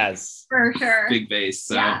hit them like for sure big bass.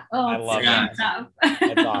 So I love that.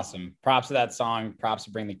 That's awesome. Props to that song. Props to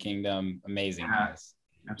Bring the Kingdom. Amazing, guys.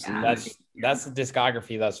 Absolutely. That's the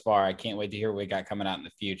discography thus far. I can't wait to hear what we got coming out in the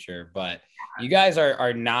future. But you guys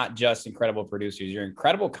are not just incredible producers, you're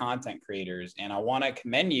incredible content creators, and I want to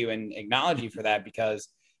commend you and acknowledge you for that, because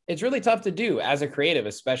it's really tough to do as a creative.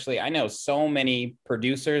 Especially, I know so many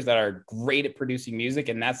producers that are great at producing music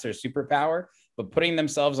and that's their superpower, but putting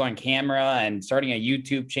themselves on camera and starting a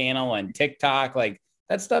YouTube channel and TikTok, like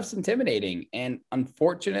that stuff's intimidating. And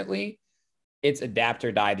unfortunately, it's adapt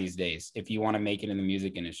or die these days if you want to make it in the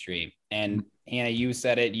music industry. And Hannah, you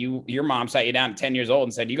said it, your mom sat you down at 10 years old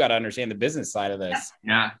and said, you got to understand the business side of this.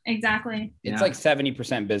 Yeah, exactly. It's like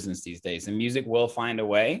 70% business these days, and music will find a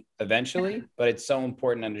way eventually, but it's so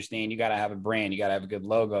important to understand. You got to have a brand, you got to have a good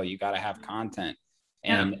logo, you got to have content.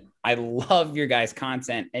 And I love your guys'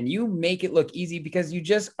 content, and you make it look easy because you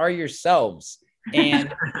just are yourselves.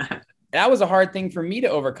 And that was a hard thing for me to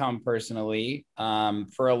overcome personally.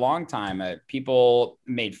 For a long time, people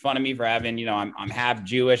made fun of me for having, I'm half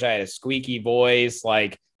Jewish. I had a squeaky voice.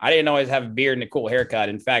 Like I didn't always have a beard and a cool haircut.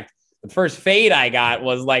 In fact, the first fade I got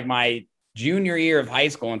was like my junior year of high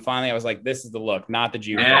school. And finally I was like, this is the look, not the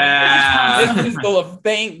junior. Yeah. This is the look.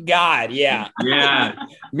 Thank God. Yeah. Yeah.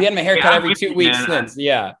 We had my hair cut every 2 weeks since.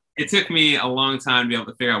 Yeah. It took me a long time to be able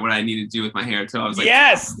to figure out what I needed to do with my hair until I was like,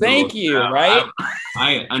 yes, thank you. Right.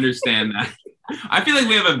 I understand that. I feel like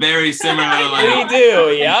we have a very similar. We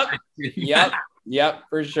do. Yep.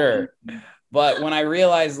 For sure. But when I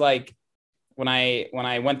realized, like, when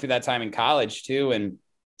I went through that time in college too, and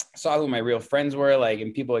saw who my real friends were, like,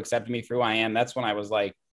 and people accepted me for who I am, that's when I was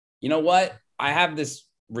like, you know what? I have this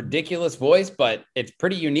ridiculous voice, but it's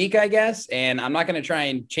pretty unique, I guess. And I'm not going to try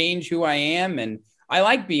and change who I am. And I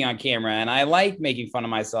like being on camera, and I like making fun of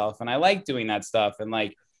myself, and I like doing that stuff. And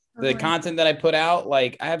like the content that I put out,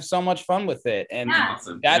 like I have so much fun with it. And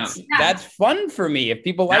that's fun for me. If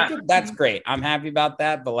people like it, that's great. I'm happy about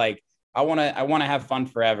that. But like, I want to have fun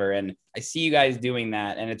forever. And I see you guys doing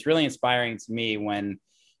that. And it's really inspiring to me when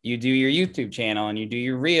you do your YouTube channel and you do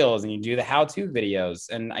your reels and you do the how-to videos.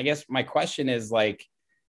 And I guess my question is, like,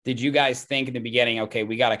 did you guys think in the beginning, okay,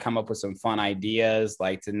 we got to come up with some fun ideas,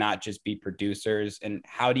 like to not just be producers? And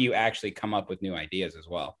how do you actually come up with new ideas as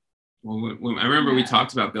well? Well, I remember we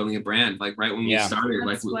talked about building a brand, like right when we started,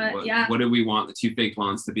 like what do we want the Two Fake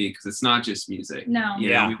Blondes to be? Because it's not just music. No.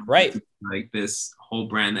 Right. Like this whole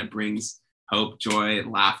brand that brings hope, joy,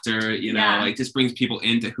 laughter, like just brings people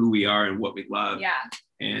into who we are and what we love. Yeah.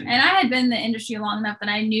 And I had been in the industry long enough that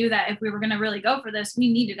I knew that if we were going to really go for this,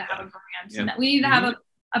 we needed to have a brand, and that we needed to have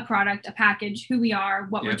a product, a package, who we are,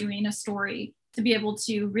 what we're doing, a story, to be able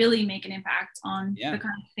to really make an impact on the kind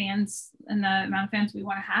of fans and the amount of fans we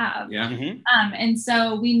want to have. Yeah. And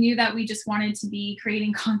so we knew that we just wanted to be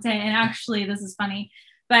creating content. And actually, this is funny,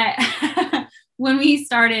 but when we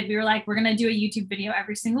started, we were like, we're going to do a YouTube video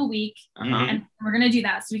every single week. And we're going to do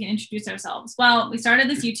that so we can introduce ourselves. Well, we started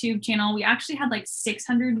this YouTube channel. We actually had like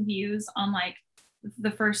 600 views on like the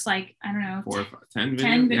first, like, I don't know, 4 or 5,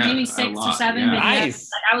 10 maybe 6 or 7 videos. Nice.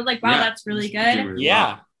 Like, I was like, wow, that's really good.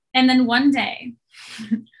 Yeah. And then one day,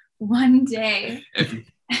 everything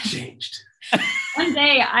changed. One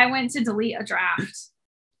day I went to delete a draft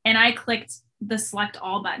and I clicked the select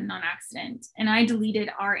all button on accident, and I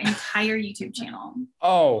deleted our entire YouTube channel.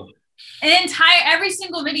 Oh. Every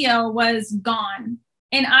single video was gone.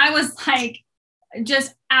 And I was like,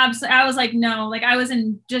 I was like, no, like I was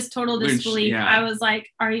in just total disbelief. I was like,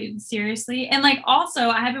 are you seriously? And like, also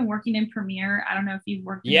I have been working in Premiere. I don't know if you've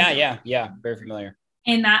worked in very familiar.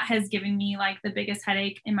 And that has given me like the biggest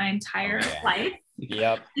headache in my entire life.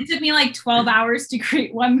 Yep. It took me like 12 hours to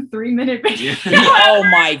create 1 3-minute video. Oh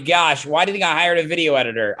my gosh. Why do you think I hired a video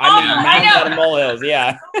editor? I know. Out of molehills.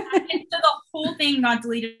 Yeah. And so the whole thing got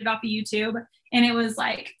deleted off of YouTube. And it was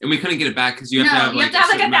like, and we couldn't get it back because you have to have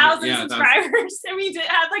like 1,000 subscribers, and we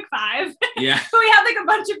had like 5. Yeah, but we had like a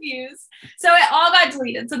bunch of views, so it all got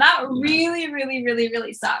deleted. So that really, really, really,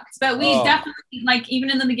 really sucked. But we definitely, like, even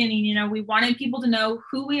in the beginning, we wanted people to know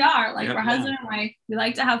who we are. Like, we're husband and wife. We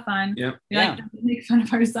like to have fun. We like to make fun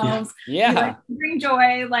of ourselves. We like to bring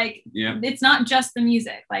joy. Like, it's not just the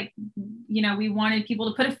music. Like, we wanted people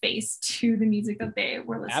to put a face to the music that they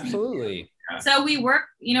were listening. Absolutely. To. So we work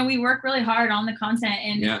really hard on the content,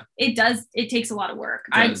 and it takes a lot of work.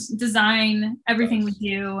 I design everything we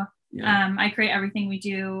do. I create everything we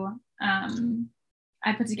do.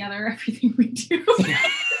 I put together everything we do.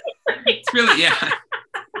 It's really,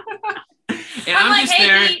 And I'm like, just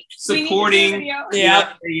there supporting.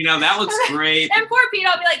 That looks great. And poor Pete,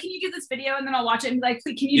 I'll be like, can you do this video? And then I'll watch it and be like,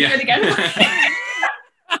 can you do it again?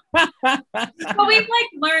 But we've like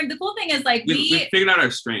learned, the cool thing is like we figured out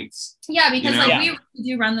our strengths. Because we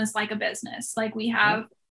do run this like a business. Like we have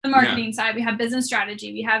the marketing side, we have business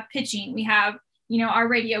strategy, we have pitching, we have our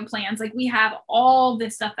radio plans. Like we have all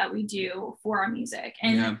this stuff that we do for our music,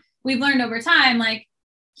 and we've learned over time, like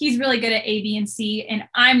he's really good at A, B, and C, and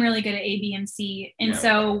I'm really good at A, B, and C, and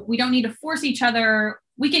so we don't need to force each other.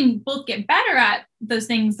 We can both get better at those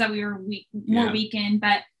things that we were more weak in,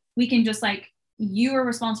 but we can just like, you are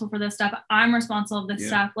responsible for this stuff, I'm responsible for this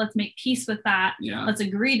stuff. Let's make peace with that. Let's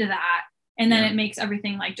agree to that. And then it makes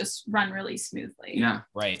everything like just run really smoothly. Yeah.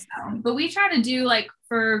 Right. But we try to do like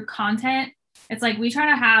for content, it's like we try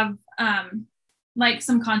to have like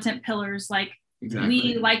some content pillars. Like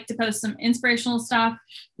we like to post some inspirational stuff.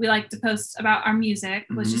 We like to post about our music.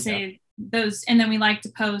 Let's just say those. And then we like to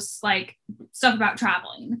post like stuff about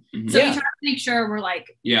traveling. So we try to make sure we're like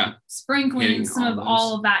sprinkling some of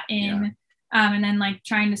all of that in. And then like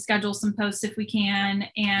trying to schedule some posts if we can,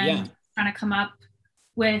 and trying to come up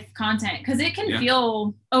with content, because it can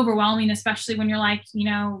feel overwhelming, especially when you're like,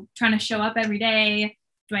 trying to show up every day.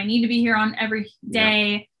 Do I need to be here on every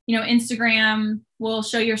day? Instagram will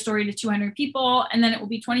show your story to 200 people and then it will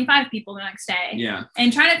be 25 people the next day. Yeah.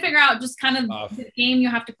 And trying to figure out just kind of the game you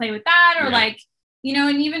have to play with that, or like,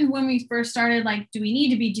 and even when we first started, like, do we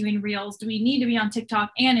need to be doing reels? Do we need to be on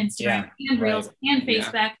TikTok and Instagram and reels and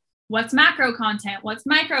Facebook? Yeah. What's macro content? What's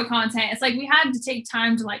micro content? It's like we had to take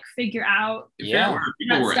time to like figure out where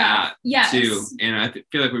people were at too. And I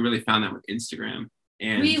feel like we really found that with Instagram.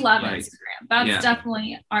 And we love Instagram. That's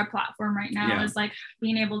definitely our platform right now, is like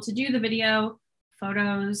being able to do the video,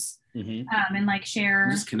 photos, and like share.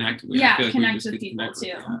 Just connect. Connect with people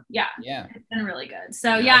too. Yeah. It's been really good.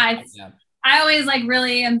 So I always like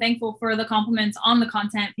really am thankful for the compliments on the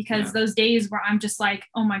content, because those days where I'm just like,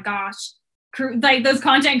 oh my gosh, like those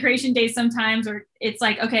content creation days sometimes, or it's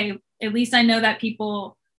like, okay, at least I know that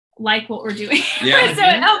people like what we're doing. So it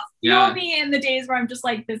helps fuel me in the days where I'm just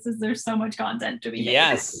like, there's so much content to be made.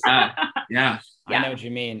 Yes. I know what you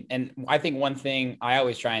mean. And I think one thing I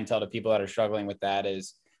always try and tell the people that are struggling with that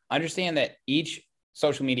is understand that each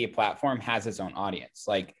social media platform has its own audience.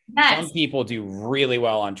 Like some people do really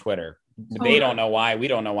well on Twitter. They don't know why. We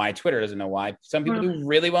don't know why. Twitter doesn't know why. Some people do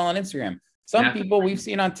really well on Instagram. Some people we've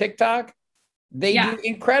seen on TikTok, they do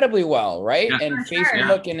incredibly well, right? And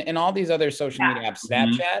Facebook and all these other social media apps,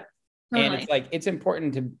 Snapchat. And it's like, it's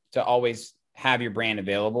important to always have your brand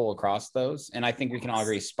available across those. And I think we can all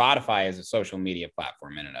agree Spotify is a social media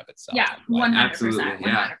platform in and of itself. Yeah, 100%.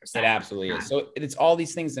 100%. It absolutely is. So it's all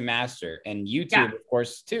these things to master, and YouTube, of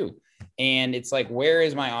course, too. And it's like, where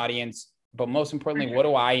is my audience? But most importantly, what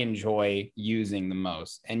do I enjoy using the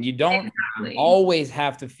most? And you don't always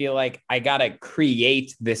have to feel like I got to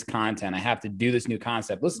create this content. I have to do this new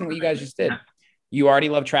concept. Listen to what you guys just did. You already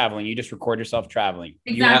love traveling. You just record yourself traveling.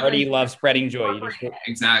 You already love spreading joy.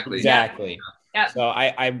 Exactly. Yeah. So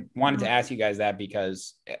I wanted to ask you guys that,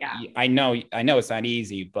 because I know it's not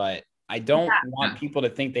easy, but I don't want people to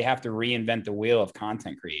think they have to reinvent the wheel of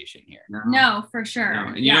content creation here. No, for sure. No.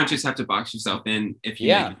 And you don't just have to box yourself in. If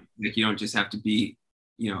you like, you don't just have to be,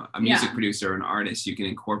 a music producer or an artist. You can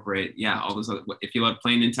incorporate, all those other, if you love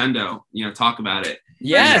playing Nintendo, talk about it.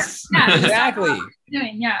 Yes, exactly.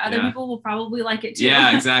 Other people will probably like it too.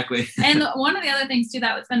 Yeah, exactly. And one of the other things too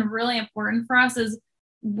that's been really important for us is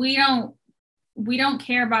we don't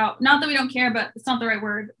care about, not that we don't care, but it's not the right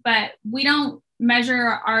word, but we don't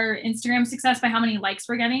measure our Instagram success by how many likes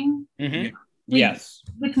we're getting. It's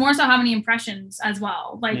more so how many impressions as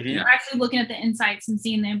well. Like we're actually looking at the insights and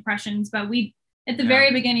seeing the impressions, but we at the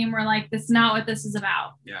very beginning we're like, this is not what this is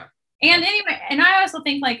about. And anyway, and I also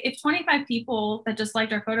think like if 25 people that just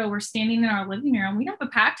liked our photo were standing in our living room, we'd have a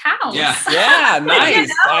packed house. Nice.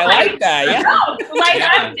 I like that.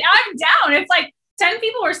 I'm down. It's like 10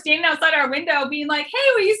 people were standing outside our window being like,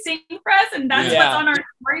 hey, will you sing for us? And that's what's on our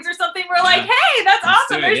stories or something. We're like, hey, that's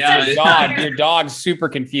awesome. There's your dog's super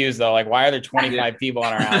confused though. Like, why are there 25 people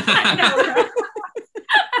on our house?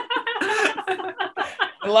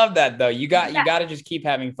 I love that though. You got to just keep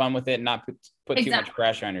having fun with it and not put too much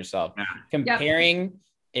pressure on yourself. Comparing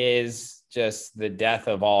is just the death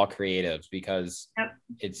of all creatives, because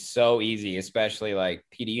it's so easy, especially like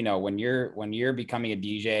Petey, when you're becoming a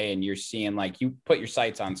DJ and you're seeing like you put your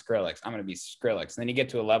sights on Skrillex, I'm going to be Skrillex. And then you get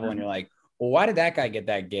to a level and you're like, well, why did that guy get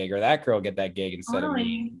that gig or that girl get that gig instead of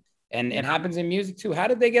me? And it happens in music too. How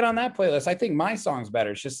did they get on that playlist? I think my song's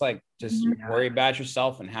better. It's just like, worry about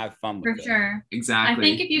yourself and have fun with it. For sure. Exactly. I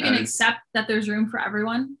think if you can accept that there's room for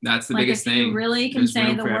everyone. That's the biggest thing. You really can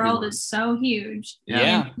say the world is so huge.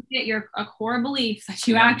 And you get a core belief that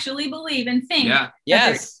you actually believe and think.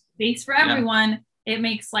 There's space for everyone. It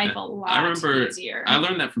makes life a lot easier. I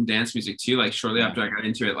learned that from dance music too. Like shortly after I got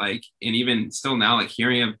into it, like, and even still now, like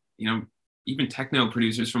hearing even techno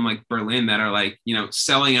producers from like Berlin that are like,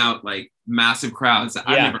 selling out like massive crowds.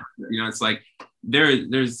 I've never, it's like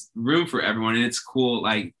there's room for everyone, and it's cool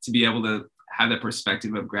like to be able to have that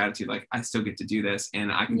perspective of gratitude. Like I still get to do this,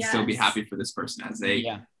 and I can still be happy for this person as they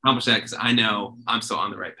accomplish that, because I know I'm still on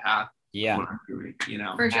the right path.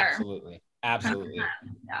 For sure. Absolutely.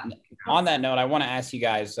 On that note, I want to ask you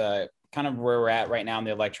guys kind of where we're at right now in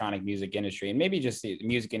the electronic music industry, and maybe just the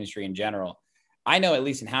music industry in general. I know, at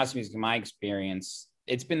least in house music, in my experience,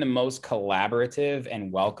 it's been the most collaborative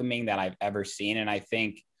and welcoming that I've ever seen. And I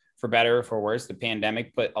think, for better or for worse, the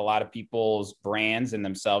pandemic put a lot of people's brands and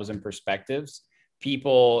themselves in perspectives.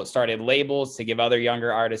 People started labels to give other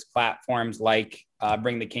younger artists platforms like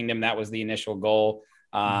Bring the Kingdom. That was the initial goal.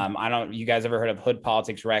 You guys ever heard of Hood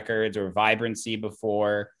Politics Records or Vibrancy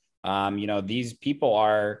before? These people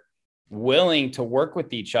are willing to work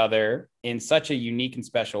with each other in such a unique and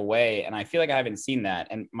special way. And I feel like I haven't seen that.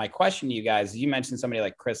 And my question to you guys, you mentioned somebody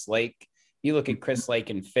like Chris Lake You look at Chris Lake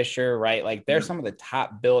and Fisher, right? Like they're some of the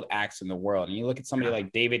top build acts in the world. And you look at somebody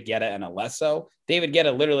like David Guetta and Alesso. David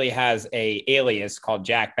Guetta literally has a alias called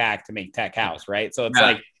Jack Back to make tech house, right? So it's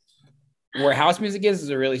like where house music is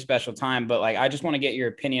a really special time. But like, I just want to get your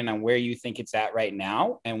opinion on where you think it's at right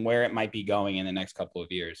now and where it might be going in the next couple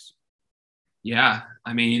of years. Yeah,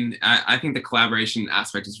 I mean, I think the collaboration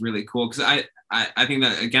aspect is really cool because I think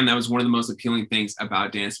that, again, that was one of the most appealing things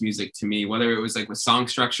about dance music to me, whether it was like with song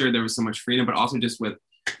structure, there was so much freedom, but also just with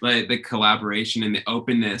like the collaboration and the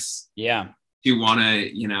openness. Yeah. To want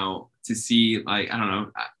to, you know, to see like, I don't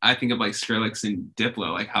know, I think of like Skrillex and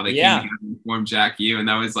Diplo, like how they came together and formed Jack U, and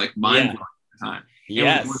that was like mind blowing at the time.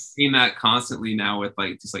 Yes. We're seeing that constantly now with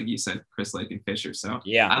like, just like you said, Chris Lake and Fisher. So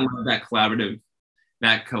yeah, I love that collaborative,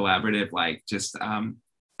 like just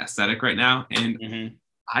aesthetic right now. And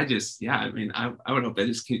I just, I mean, I would hope that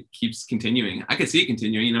just keeps continuing. I could see it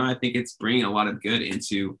continuing. You know, I think it's bringing a lot of good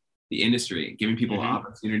into the industry, giving people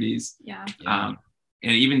opportunities. Yeah.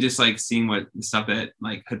 And even just like seeing what the stuff that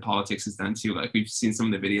like Hood Politics has done too. Like we've seen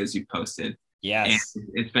some of the videos you posted. Yes. And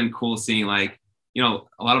it's been cool seeing like, you know,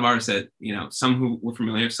 a lot of artists that, you know, some who were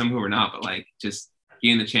familiar, some who were not, but like just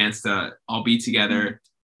getting the chance to all be together,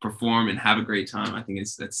 perform and have a great time. I think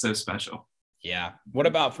that's so special. Yeah. What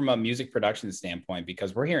about from a music production standpoint?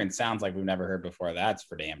 Because we're hearing sounds like we've never heard before. That's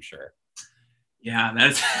for damn sure. Yeah,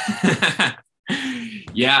 that's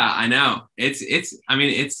yeah, I know. It's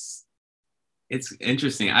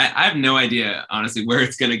interesting. I have no idea, honestly, where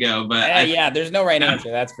it's going to go, but there's no right answer.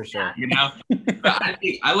 That's for sure. You know, but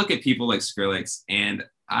I look at people like Skrillex and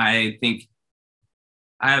I think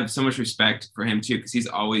I have so much respect for him too, because he's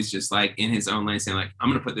always just like in his own lane saying like, I'm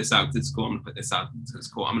going to put this out because it's cool. I'm going to put this out because it's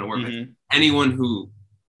cool. I'm going to work with anyone who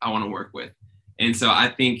I want to work with. And so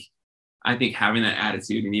I think having that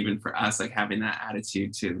attitude, and even for us, like having that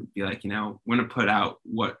attitude to be like, you know, we're going to put out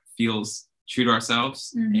what feels true to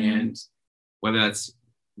ourselves. And whether that's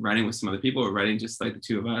writing with some other people or writing just like the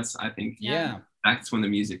two of us, I think that's when the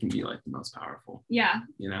music can be like the most powerful. Yeah.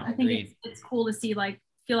 You know, I think it's cool to see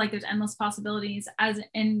feel like there's endless possibilities as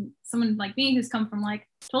in someone like me who's come from like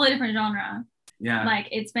totally different genre. Yeah. Like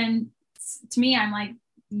it's been, to me, I'm like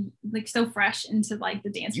so fresh into like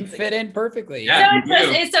the dance. You fit in perfectly. Yeah.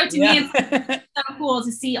 So to me, it's so cool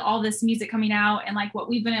to see all this music coming out and like what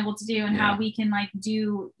we've been able to do and how we can like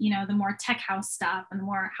do, you know, the more tech house stuff and the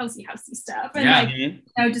more housey stuff. And like, you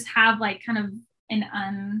know, just have like kind of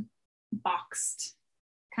an unboxed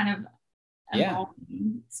kind of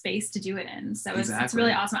space to do it in. So it's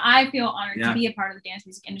really awesome. I feel honored to be a part of the dance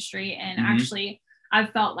music industry. And actually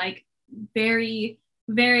I've felt like very,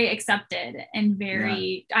 very accepted and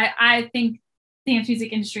very, I think the dance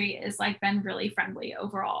music industry is like been really friendly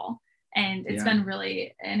overall. And it's been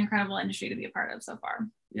really an incredible industry to be a part of so far.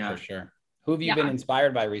 Yeah, for sure. Who have you been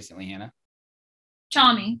inspired by recently, Hannah?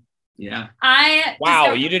 Chami. Yeah.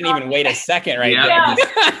 Wow, you didn't even wait a second there.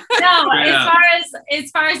 No,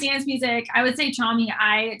 as far as dance music, I would say Chami.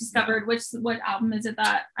 I discovered what album is it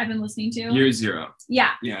that I've been listening to? Year Zero.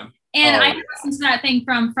 Yeah. Yeah. And I listened to that thing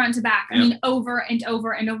from front to back. I mean, over and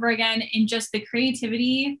over and over again, and just the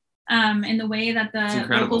creativity and the way that the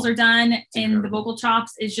vocals are done and the vocal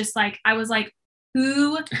chops is just like, I was like,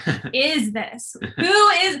 who is this? Who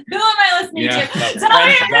am I listening to?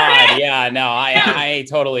 God, yeah, no, I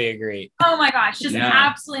totally agree. Oh my gosh, just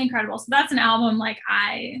absolutely incredible. So that's an album like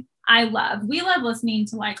I love. We love listening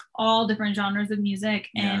to like all different genres of music,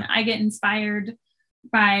 and I get inspired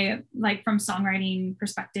by like from songwriting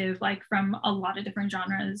perspective, like from a lot of different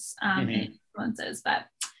genres and influences. But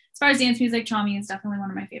as far as dance music, Chami is definitely one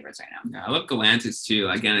of my favorites right now. Yeah, I love Galantis too.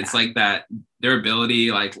 Again, it's like that, their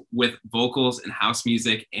ability like with vocals and house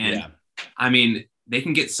music. And I mean, they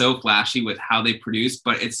can get so flashy with how they produce,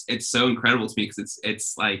 but it's so incredible to me because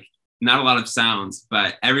it's like not a lot of sounds,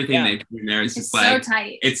 but everything they put in there is just like, so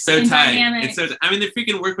tight. It's so tight. Dynamic. It's so, I mean, they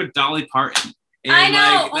freaking work with Dolly Parton. And I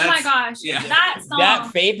know. Like, oh my gosh. Yeah. That song. That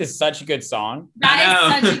Faith is such a good song.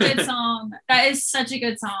 That is such a good song. That is such a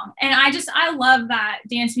good song. And I love that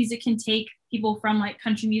dance music can take people from like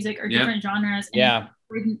country music or different genres and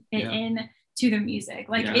bring it in to the music.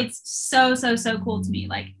 Like it's so cool to me.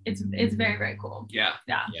 Like it's very, very cool. Yeah.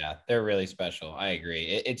 They're really special. I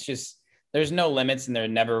agree. It's just, there's no limits, and there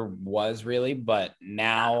never was really, but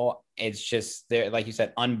now it's just there, like you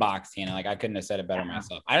said, unboxed, Hannah. Like I couldn't have said it better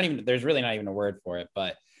myself. There's really not even a word for it,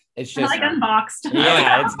 but it's just like unboxed.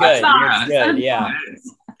 Yeah, it's good. It's good. Yeah.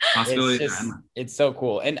 It's so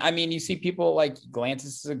cool. And I mean, you see people like Galantis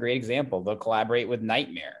is a great example. They'll collaborate with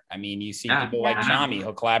Nightmare. I mean, you see people like Chami,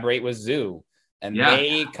 he'll collaborate with Zoo, and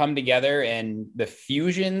they come together, and the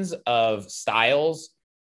fusions of styles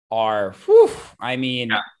are, I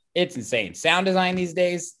mean, It's insane. Sound design these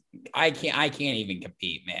days, I can't even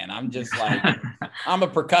compete, man. I'm just like, I'm a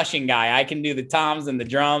percussion guy. I can do the toms and the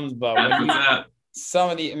drums, but some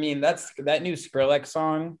of the, I mean, that's that new Skrillex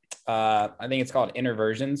song. I think it's called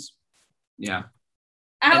Introversions. Yeah.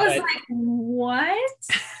 I was like, what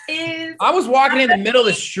is? I was walking in the middle of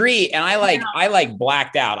the street and I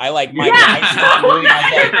blacked out. I like my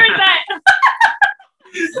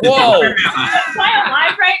whoa. Am I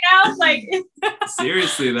alive right now? Like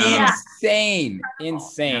seriously though.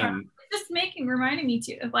 Insane. Just reminding me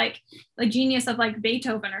too of like the genius of like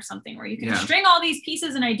Beethoven or something, where you can string all these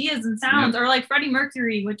pieces and ideas and sounds, or like Freddie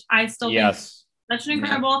Mercury, which I still think such an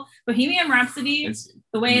incredible Bohemian Rhapsody. It's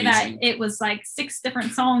the way amazing. That it was like 6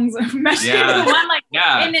 different songs meshed into one, like,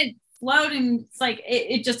 and it flowed, and it's like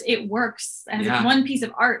it works as one piece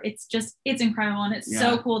of art. It's incredible, and it's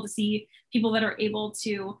so cool to see people that are able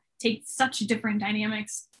to take such different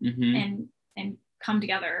dynamics and come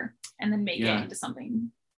together and then make it into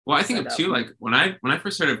something. Well, I think too, like when I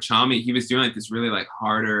first heard of Chami, he was doing like this really like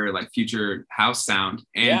harder, like future house sound.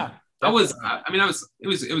 And it was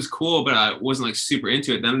cool, but I wasn't like super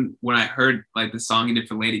into it. Then when I heard like the song he did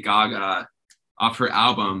for Lady Gaga off her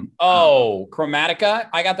album. Chromatica.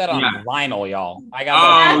 I got that on vinyl, y'all. I got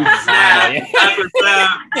that on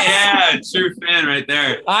vinyl. Yeah, true fan right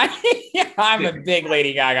there. I'm a big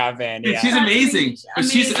Lady Gaga fan. Yeah. She's amazing. But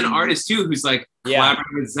she's an artist too who's like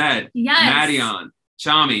collaborating with Zedd, Madeon,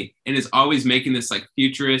 Chami, and is always making this like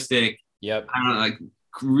futuristic, I don't know, like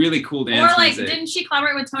really cool dance. Or like, didn't she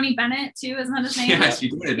collaborate with Tony Bennett too? Isn't that his name? Yeah, she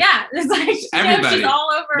did. Yeah, it's like everybody. She's all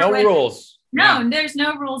over. No rules. No, there's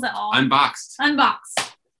no rules at all. Unboxed.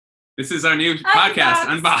 This is our new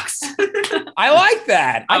podcast, Unboxed. I like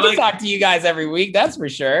that. I can talk to you guys every week. That's for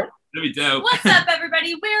sure. That'd be dope. What's up,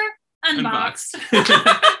 everybody? We're Unboxed.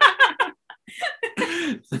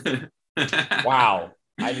 Wow.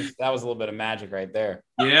 That was a little bit of magic right there.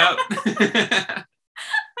 Yep.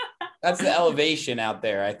 That's the elevation out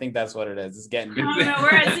there. I think that's what it is. It's getting. Oh no, we're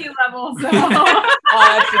at sea level. So.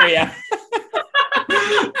 That's true. Yeah.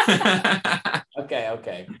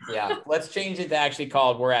 Okay. Yeah. Let's change it to actually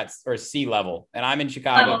called we're at sea level, and I'm in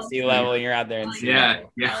Chicago at sea level, and you're out there in sea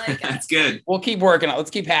level. Yeah. Like that's good. We'll keep working on. Let's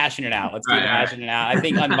keep hashing it out. I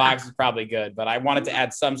think Unboxed is probably good, but I wanted to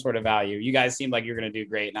add some sort of value. You guys seemed like you're going to do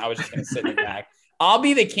great, and I was just going to sit in the back. I'll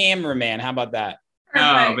be the cameraman. How about that?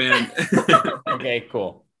 Oh man. Okay,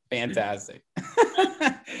 cool. Fantastic.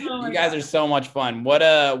 You guys are so much fun. What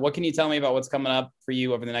can you tell me about what's coming up for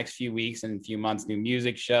you over the next few weeks and few months? New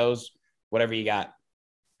music, shows, whatever you got.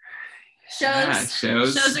 Shows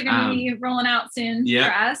are going to be rolling out soon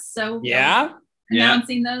for us. So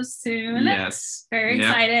announcing those soon. Yes. Very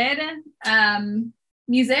excited.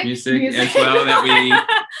 Music as well that we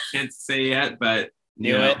can't say yet, but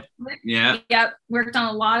knew it. Yeah. Yep. Worked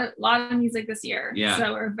on a lot of music this year. Yeah.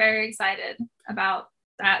 So we're very excited about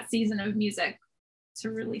that season of music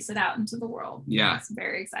to release it out into the world. Yeah. It's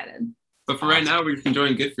very excited. But for right now, we're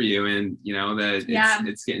enjoying Good For You, and you know that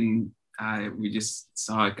it's getting. We just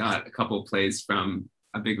saw it got a couple of plays from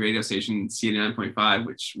a big radio station, C89.5,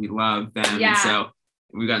 which we love them. Yeah. And so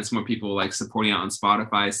we've gotten some more people like supporting it on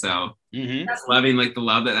Spotify. So just loving like the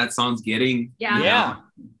love that song's getting. Yeah.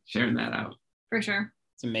 Sharing that out. For sure.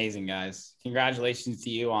 It's amazing, guys. Congratulations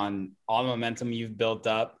to you on all the momentum you've built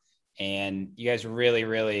up. And you guys really,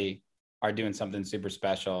 really are doing something super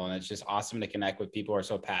special. And it's just awesome to connect with people who are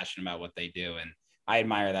so passionate about what they do. And I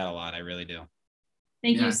admire that a lot. I really do.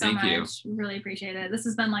 Thank you so much. Really appreciate it. This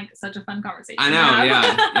has been like such a fun conversation. I know.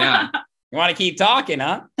 Yeah. You want to keep talking,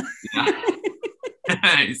 huh? Yeah.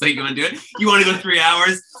 It's like, you want to do it? You want to go 3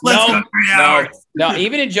 hours? Let's go 3 hours. No,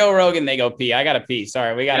 even in Joe Rogan, they go pee. I got to pee.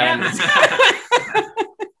 Sorry. We got to end this.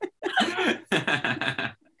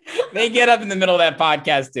 They get up in the middle of that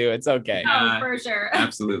podcast too. It's okay. Oh, for sure.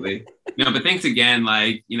 Absolutely. No, but thanks again.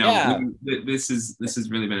 Like, you know, this has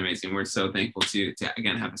really been amazing. We're so thankful to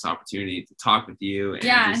again have this opportunity to talk with you and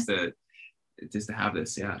just to have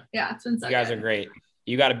this. Yeah. Yeah, it's been so you guys are great.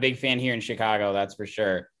 You got a big fan here in Chicago, that's for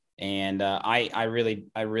sure. And I really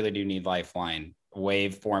do need Lifeline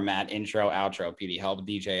wave format intro outro. PD, help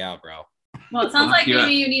DJ out, bro. Well, it sounds like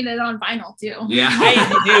maybe you need it on vinyl too. Yeah,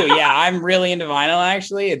 I do. Yeah, I'm really into vinyl.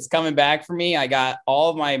 Actually, it's coming back for me. I got all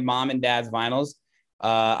of my mom and dad's vinyls.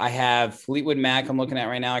 I have Fleetwood Mac. I'm looking at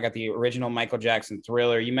right now. I got the original Michael Jackson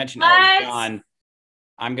Thriller. You mentioned Elton John.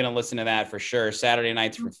 I'm gonna listen to that for sure. Saturday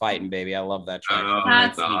Nights for Fighting, baby. I love that track. Oh,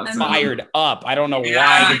 that's awesome. Fired up. I don't know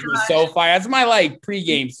why. It's so fired. That's my like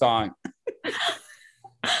pregame song.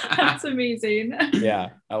 That's That's amazing. Yeah,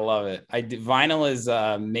 I love it. Vinyl has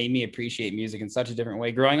made me appreciate music in such a different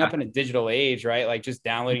way. Growing up in a digital age, right? Like just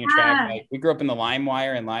downloading a track. Like we grew up in the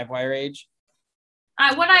LimeWire and Livewire age.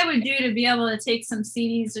 What I would do to be able to take some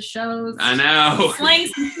CDs to shows. I know. Sling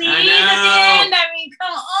some CDs at the end. I mean,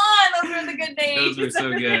 come on. Those were the good days. Those were so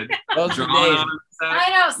good. Those were days. I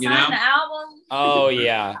know. Sign the album. Oh,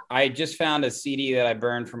 yeah. I just found a CD that I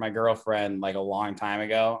burned for my girlfriend like a long time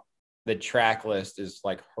ago. The track list is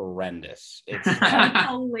like horrendous. It's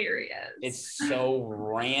hilarious. It's so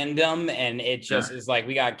random. And it just is like,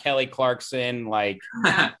 we got Kelly Clarkson, like...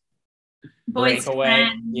 Breakaway.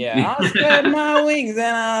 Yeah, I'll spread my wings and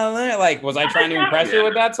I'll learn. Like, was I trying to impress her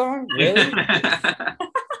with that song? Really? I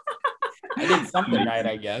did something right,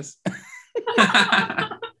 I guess.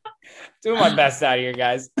 Doing my best out here,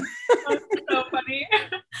 guys. That's so funny.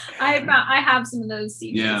 I have some of those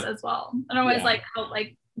CDs as well. And I always like help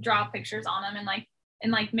like draw pictures on them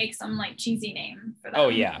and make some like cheesy name for them. Oh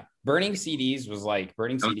yeah. Burning CDs was like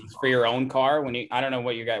burning CDs for your own car when you guys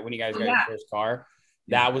got your first car.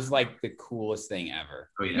 That was like the coolest thing ever.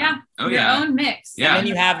 Oh yeah. Your own mix. Yeah. And then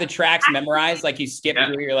you have the tracks memorized. Like you skip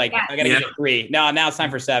through. You're like, I gotta get 3. No, now it's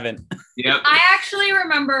time for 7. Yep. I actually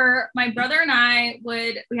remember my brother and I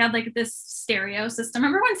we had like this stereo system.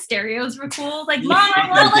 Remember when stereos were cool? Like, Mom, I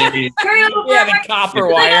want like stereo. Yeah, the copper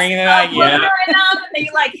wiring and like, and they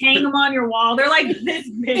like hang them on your wall. They're like this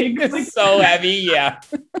big. It's so heavy. Yeah.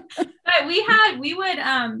 But we would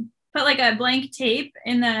put like a blank tape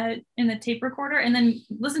in the tape recorder and then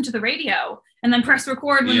listen to the radio and then press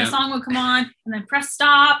record when the song would come on and then press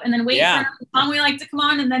stop and then wait for the song we like to come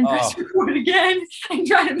on and then press record again and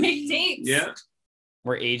try to make tapes. Yeah.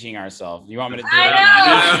 We're aging ourselves. You want me to do it?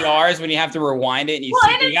 VCRs when you have to rewind it and you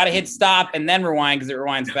got to hit stop and then rewind because it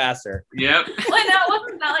rewinds faster. Yep. Well, no, it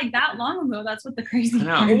wasn't like that long ago. That's what the crazy. It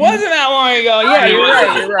wasn't that long ago. Yeah,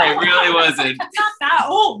 you're right. It really wasn't. It's not that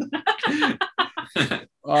old.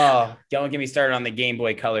 Oh, don't get me started on the Game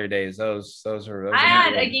Boy Color days. Those were. I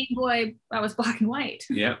had a Game Boy that was black and white.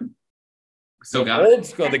 Yep. Still got old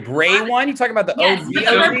school, the gray one. You talking about the OG?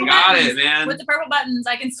 Still got it, man. With the purple buttons,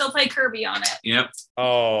 I can still play Kirby on it. Yep.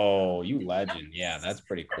 Oh, you legend! Yeah, that's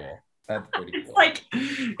pretty cool. That's pretty cool.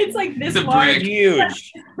 It's like this large,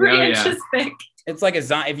 huge, 3 inches thick. It's like it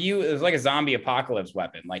was like a zombie apocalypse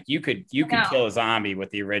weapon. Like you could kill a zombie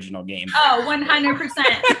with the original game. Oh, 100%.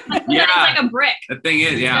 Yeah, it's like a brick. The thing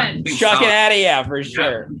is, chuck it at it, for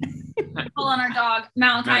sure. Hold on, our dog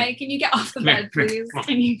Malachi. Can you get off the bed, please?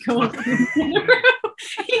 Can you go up in the room?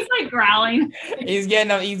 He's like growling. He's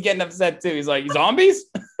getting upset too. He's like, zombies?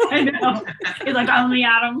 I know. He's like, I only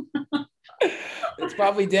at him. It's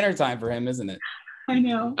probably dinner time for him, isn't it? I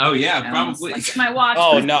know. Oh yeah, probably. Like my watch.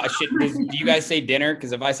 Oh no! Do you guys say dinner?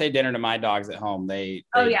 Because if I say dinner to my dogs at home, they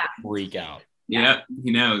freak out. Yep,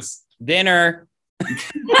 he knows. Dinner.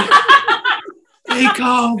 They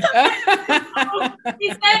called. He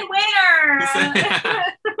said winner.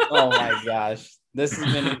 Oh my gosh. This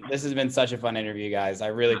has been such a fun interview, guys. I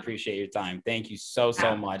really appreciate your time. Thank you so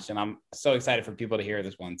much. And I'm so excited for people to hear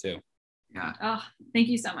this one too. Yeah. Oh, thank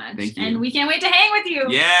you so much. Thank you. And we can't wait to hang with you.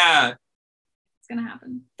 Yeah. It's gonna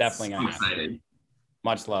happen. Definitely gonna happen.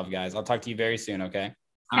 Much love, guys. I'll talk to you very soon, okay?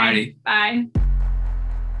 Alrighty. Bye.